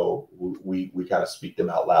 so we kind of speak them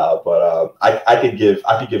out loud. But I could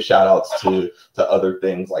give shout outs to other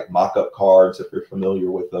things like mock-up cards if you're familiar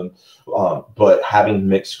with them. But having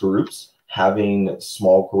mixed groups, having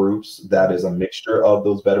small groups that is a mixture of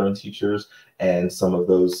those veteran teachers and some of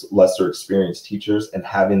those lesser experienced teachers, and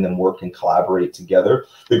having them work and collaborate together.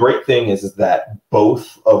 The great thing is that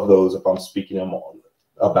both of those, if I'm speaking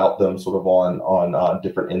about them sort of on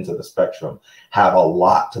different ends of the spectrum, have a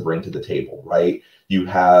lot to bring to the table, right? You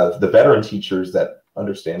have the veteran teachers that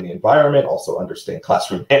understand the environment, also understand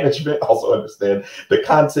classroom management, also understand the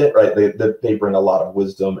content, right? They bring a lot of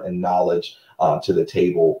wisdom and knowledge to the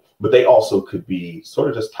table, but they also could be sort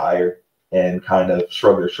of just tired and kind of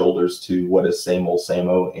shrug their shoulders to what is same old,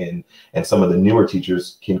 and some of the newer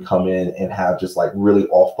teachers can come in and have just like really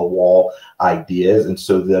off the wall ideas. And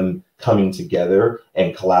so them coming together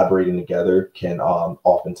and collaborating together can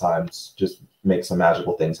oftentimes just make some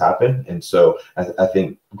magical things happen. And so I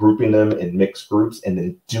think grouping them in mixed groups and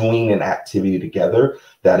then doing an activity together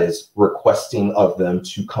that is requesting of them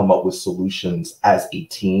to come up with solutions as a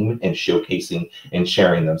team and showcasing and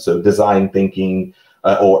sharing them. So design thinking,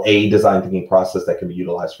 or a design thinking process that can be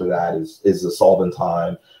utilized for that is the Solving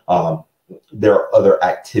Time. There are other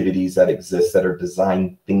activities that exist that are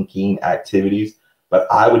design thinking activities, but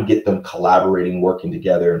I would get them collaborating, working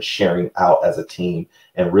together, and sharing out as a team,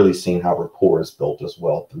 and really seeing how rapport is built as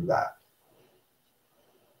well through that.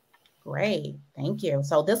 Great, thank you.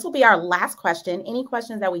 So this will be our last question. Any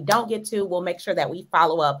questions that we don't get to, we'll make sure that we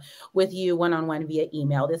follow up with you one-on-one via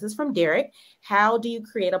email. This is from Derek. How do you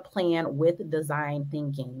create a plan with design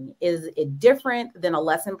thinking? Is it different than a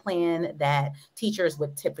lesson plan that teachers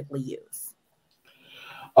would typically use?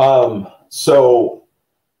 So,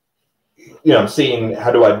 you know, I'm seeing how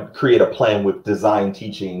do I create a plan with design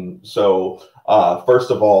teaching. So first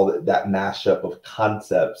of all, that mashup of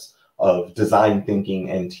concepts of design thinking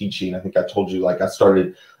and teaching. I think I told you, like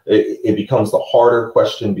it becomes the harder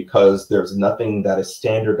question because there's nothing that is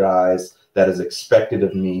standardized that is expected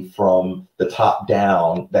of me from the top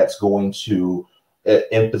down that's going to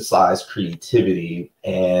emphasize creativity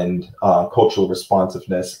and cultural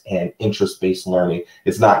responsiveness and interest-based learning.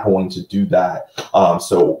 It's not going to do that.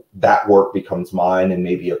 So that work becomes mine and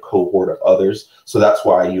maybe a cohort of others. So that's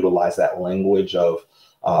why I utilize that language of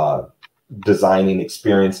designing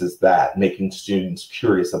experiences that making students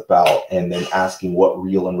curious about, and then asking what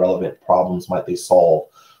real and relevant problems might they solve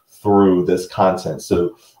through this content.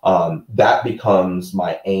 So that becomes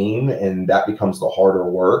my aim, and that becomes the harder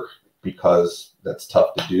work, because that's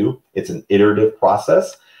tough to do. It's an iterative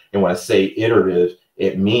process. And when I say iterative,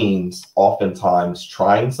 it means oftentimes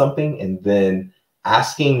trying something and then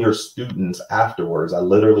asking your students afterwards. I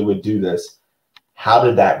literally would do this. How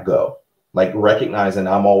did that go? Like, recognizing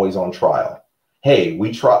I'm always on trial. Hey,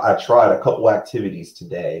 I tried a couple activities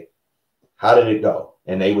today. How did it go?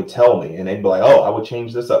 And they would tell me, and they'd be like, oh, I would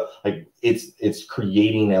change this up. Like, it's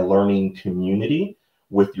creating a learning community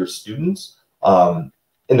with your students.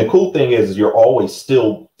 And the cool thing is you're always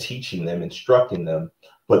still teaching them, instructing them,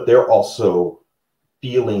 but they're also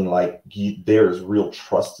feeling like there's real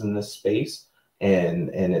trust in this space, and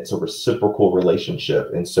it's a reciprocal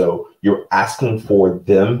relationship. And so you're asking for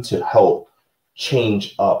them to help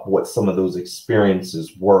change up what some of those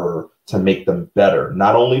experiences were to make them better,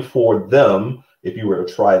 not only for them, if you were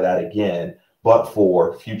to try that again, but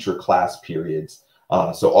for future class periods.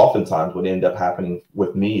 So oftentimes what ended up happening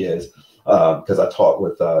with me is, because I taught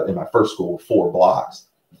with in my first school 4 blocks.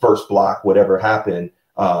 First block, whatever happened,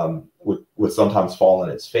 would sometimes fall on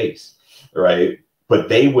its face, right? But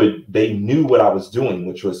they knew what I was doing,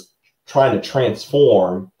 which was trying to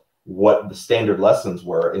transform what the standard lessons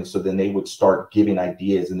were. And so then they would start giving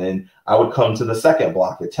ideas, and then I would come to the second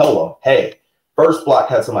block and tell them, hey, first block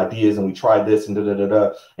had some ideas and we tried this and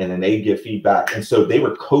and then they give feedback. And so they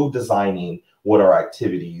were co-designing what our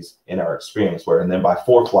activities and our experience were. And then by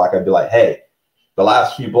 4th block, I'd be like, hey, the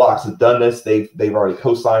last few blocks have done this. They've already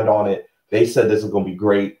co-signed on it. They said this is going to be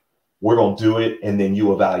great. We're going to do it. And then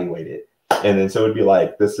you evaluate it. And then so it'd be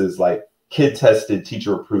like, this is like kid tested,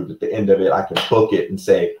 teacher approved. At the end of it, I can book it and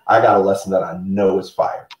say, I got a lesson that I know is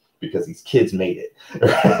fire because these kids made it.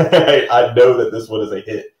 Right? I know that this one is a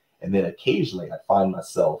hit. And then occasionally I find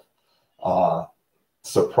myself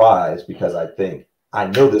surprised because I think, I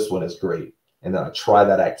know this one is great. And then I try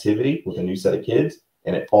that activity with a new set of kids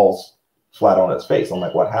and it falls flat on its face. I'm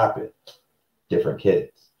like, what happened? Different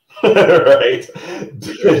kids, right?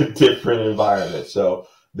 Different environment. So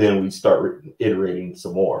then we start iterating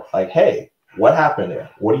some more. Like, hey, what happened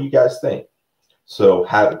there? What do you guys think? So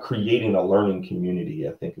creating a learning community,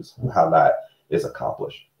 I think, is how that is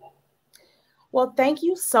accomplished. Well, thank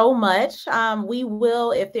you so much. We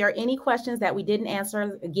will, if there are any questions that we didn't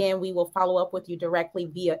answer, again, we will follow up with you directly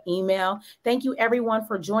via email. Thank you, everyone,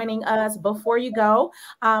 for joining us. Before you go,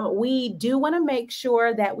 we do want to make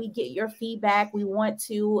sure that we get your feedback. We want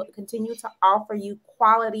to continue to offer you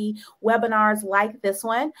quality webinars like this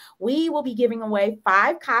one. We will be giving away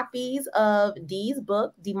 5 copies of Dee's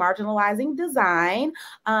book, Demarginalizing Design.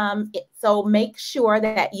 So make sure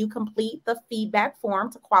that you complete the feedback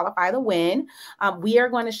form to qualify the win. We are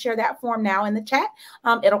going to share that form now in the chat.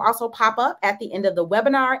 It'll also pop up at the end of the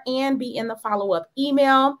webinar and be in the follow-up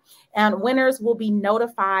email. And winners will be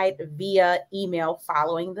notified via email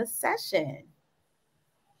following the session.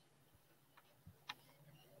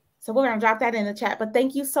 So we're going to drop that in the chat. But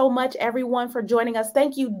thank you so much, everyone, for joining us.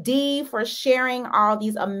 Thank you, Dee, for sharing all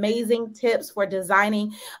these amazing tips for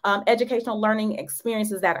designing educational learning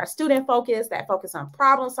experiences that are student-focused, that focus on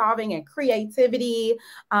problem solving and creativity.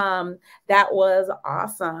 That was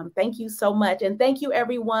awesome. Thank you so much. And thank you,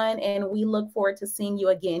 everyone. And we look forward to seeing you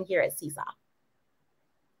again here at Seesaw.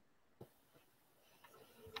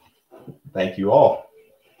 Thank you all.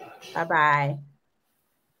 Bye-bye.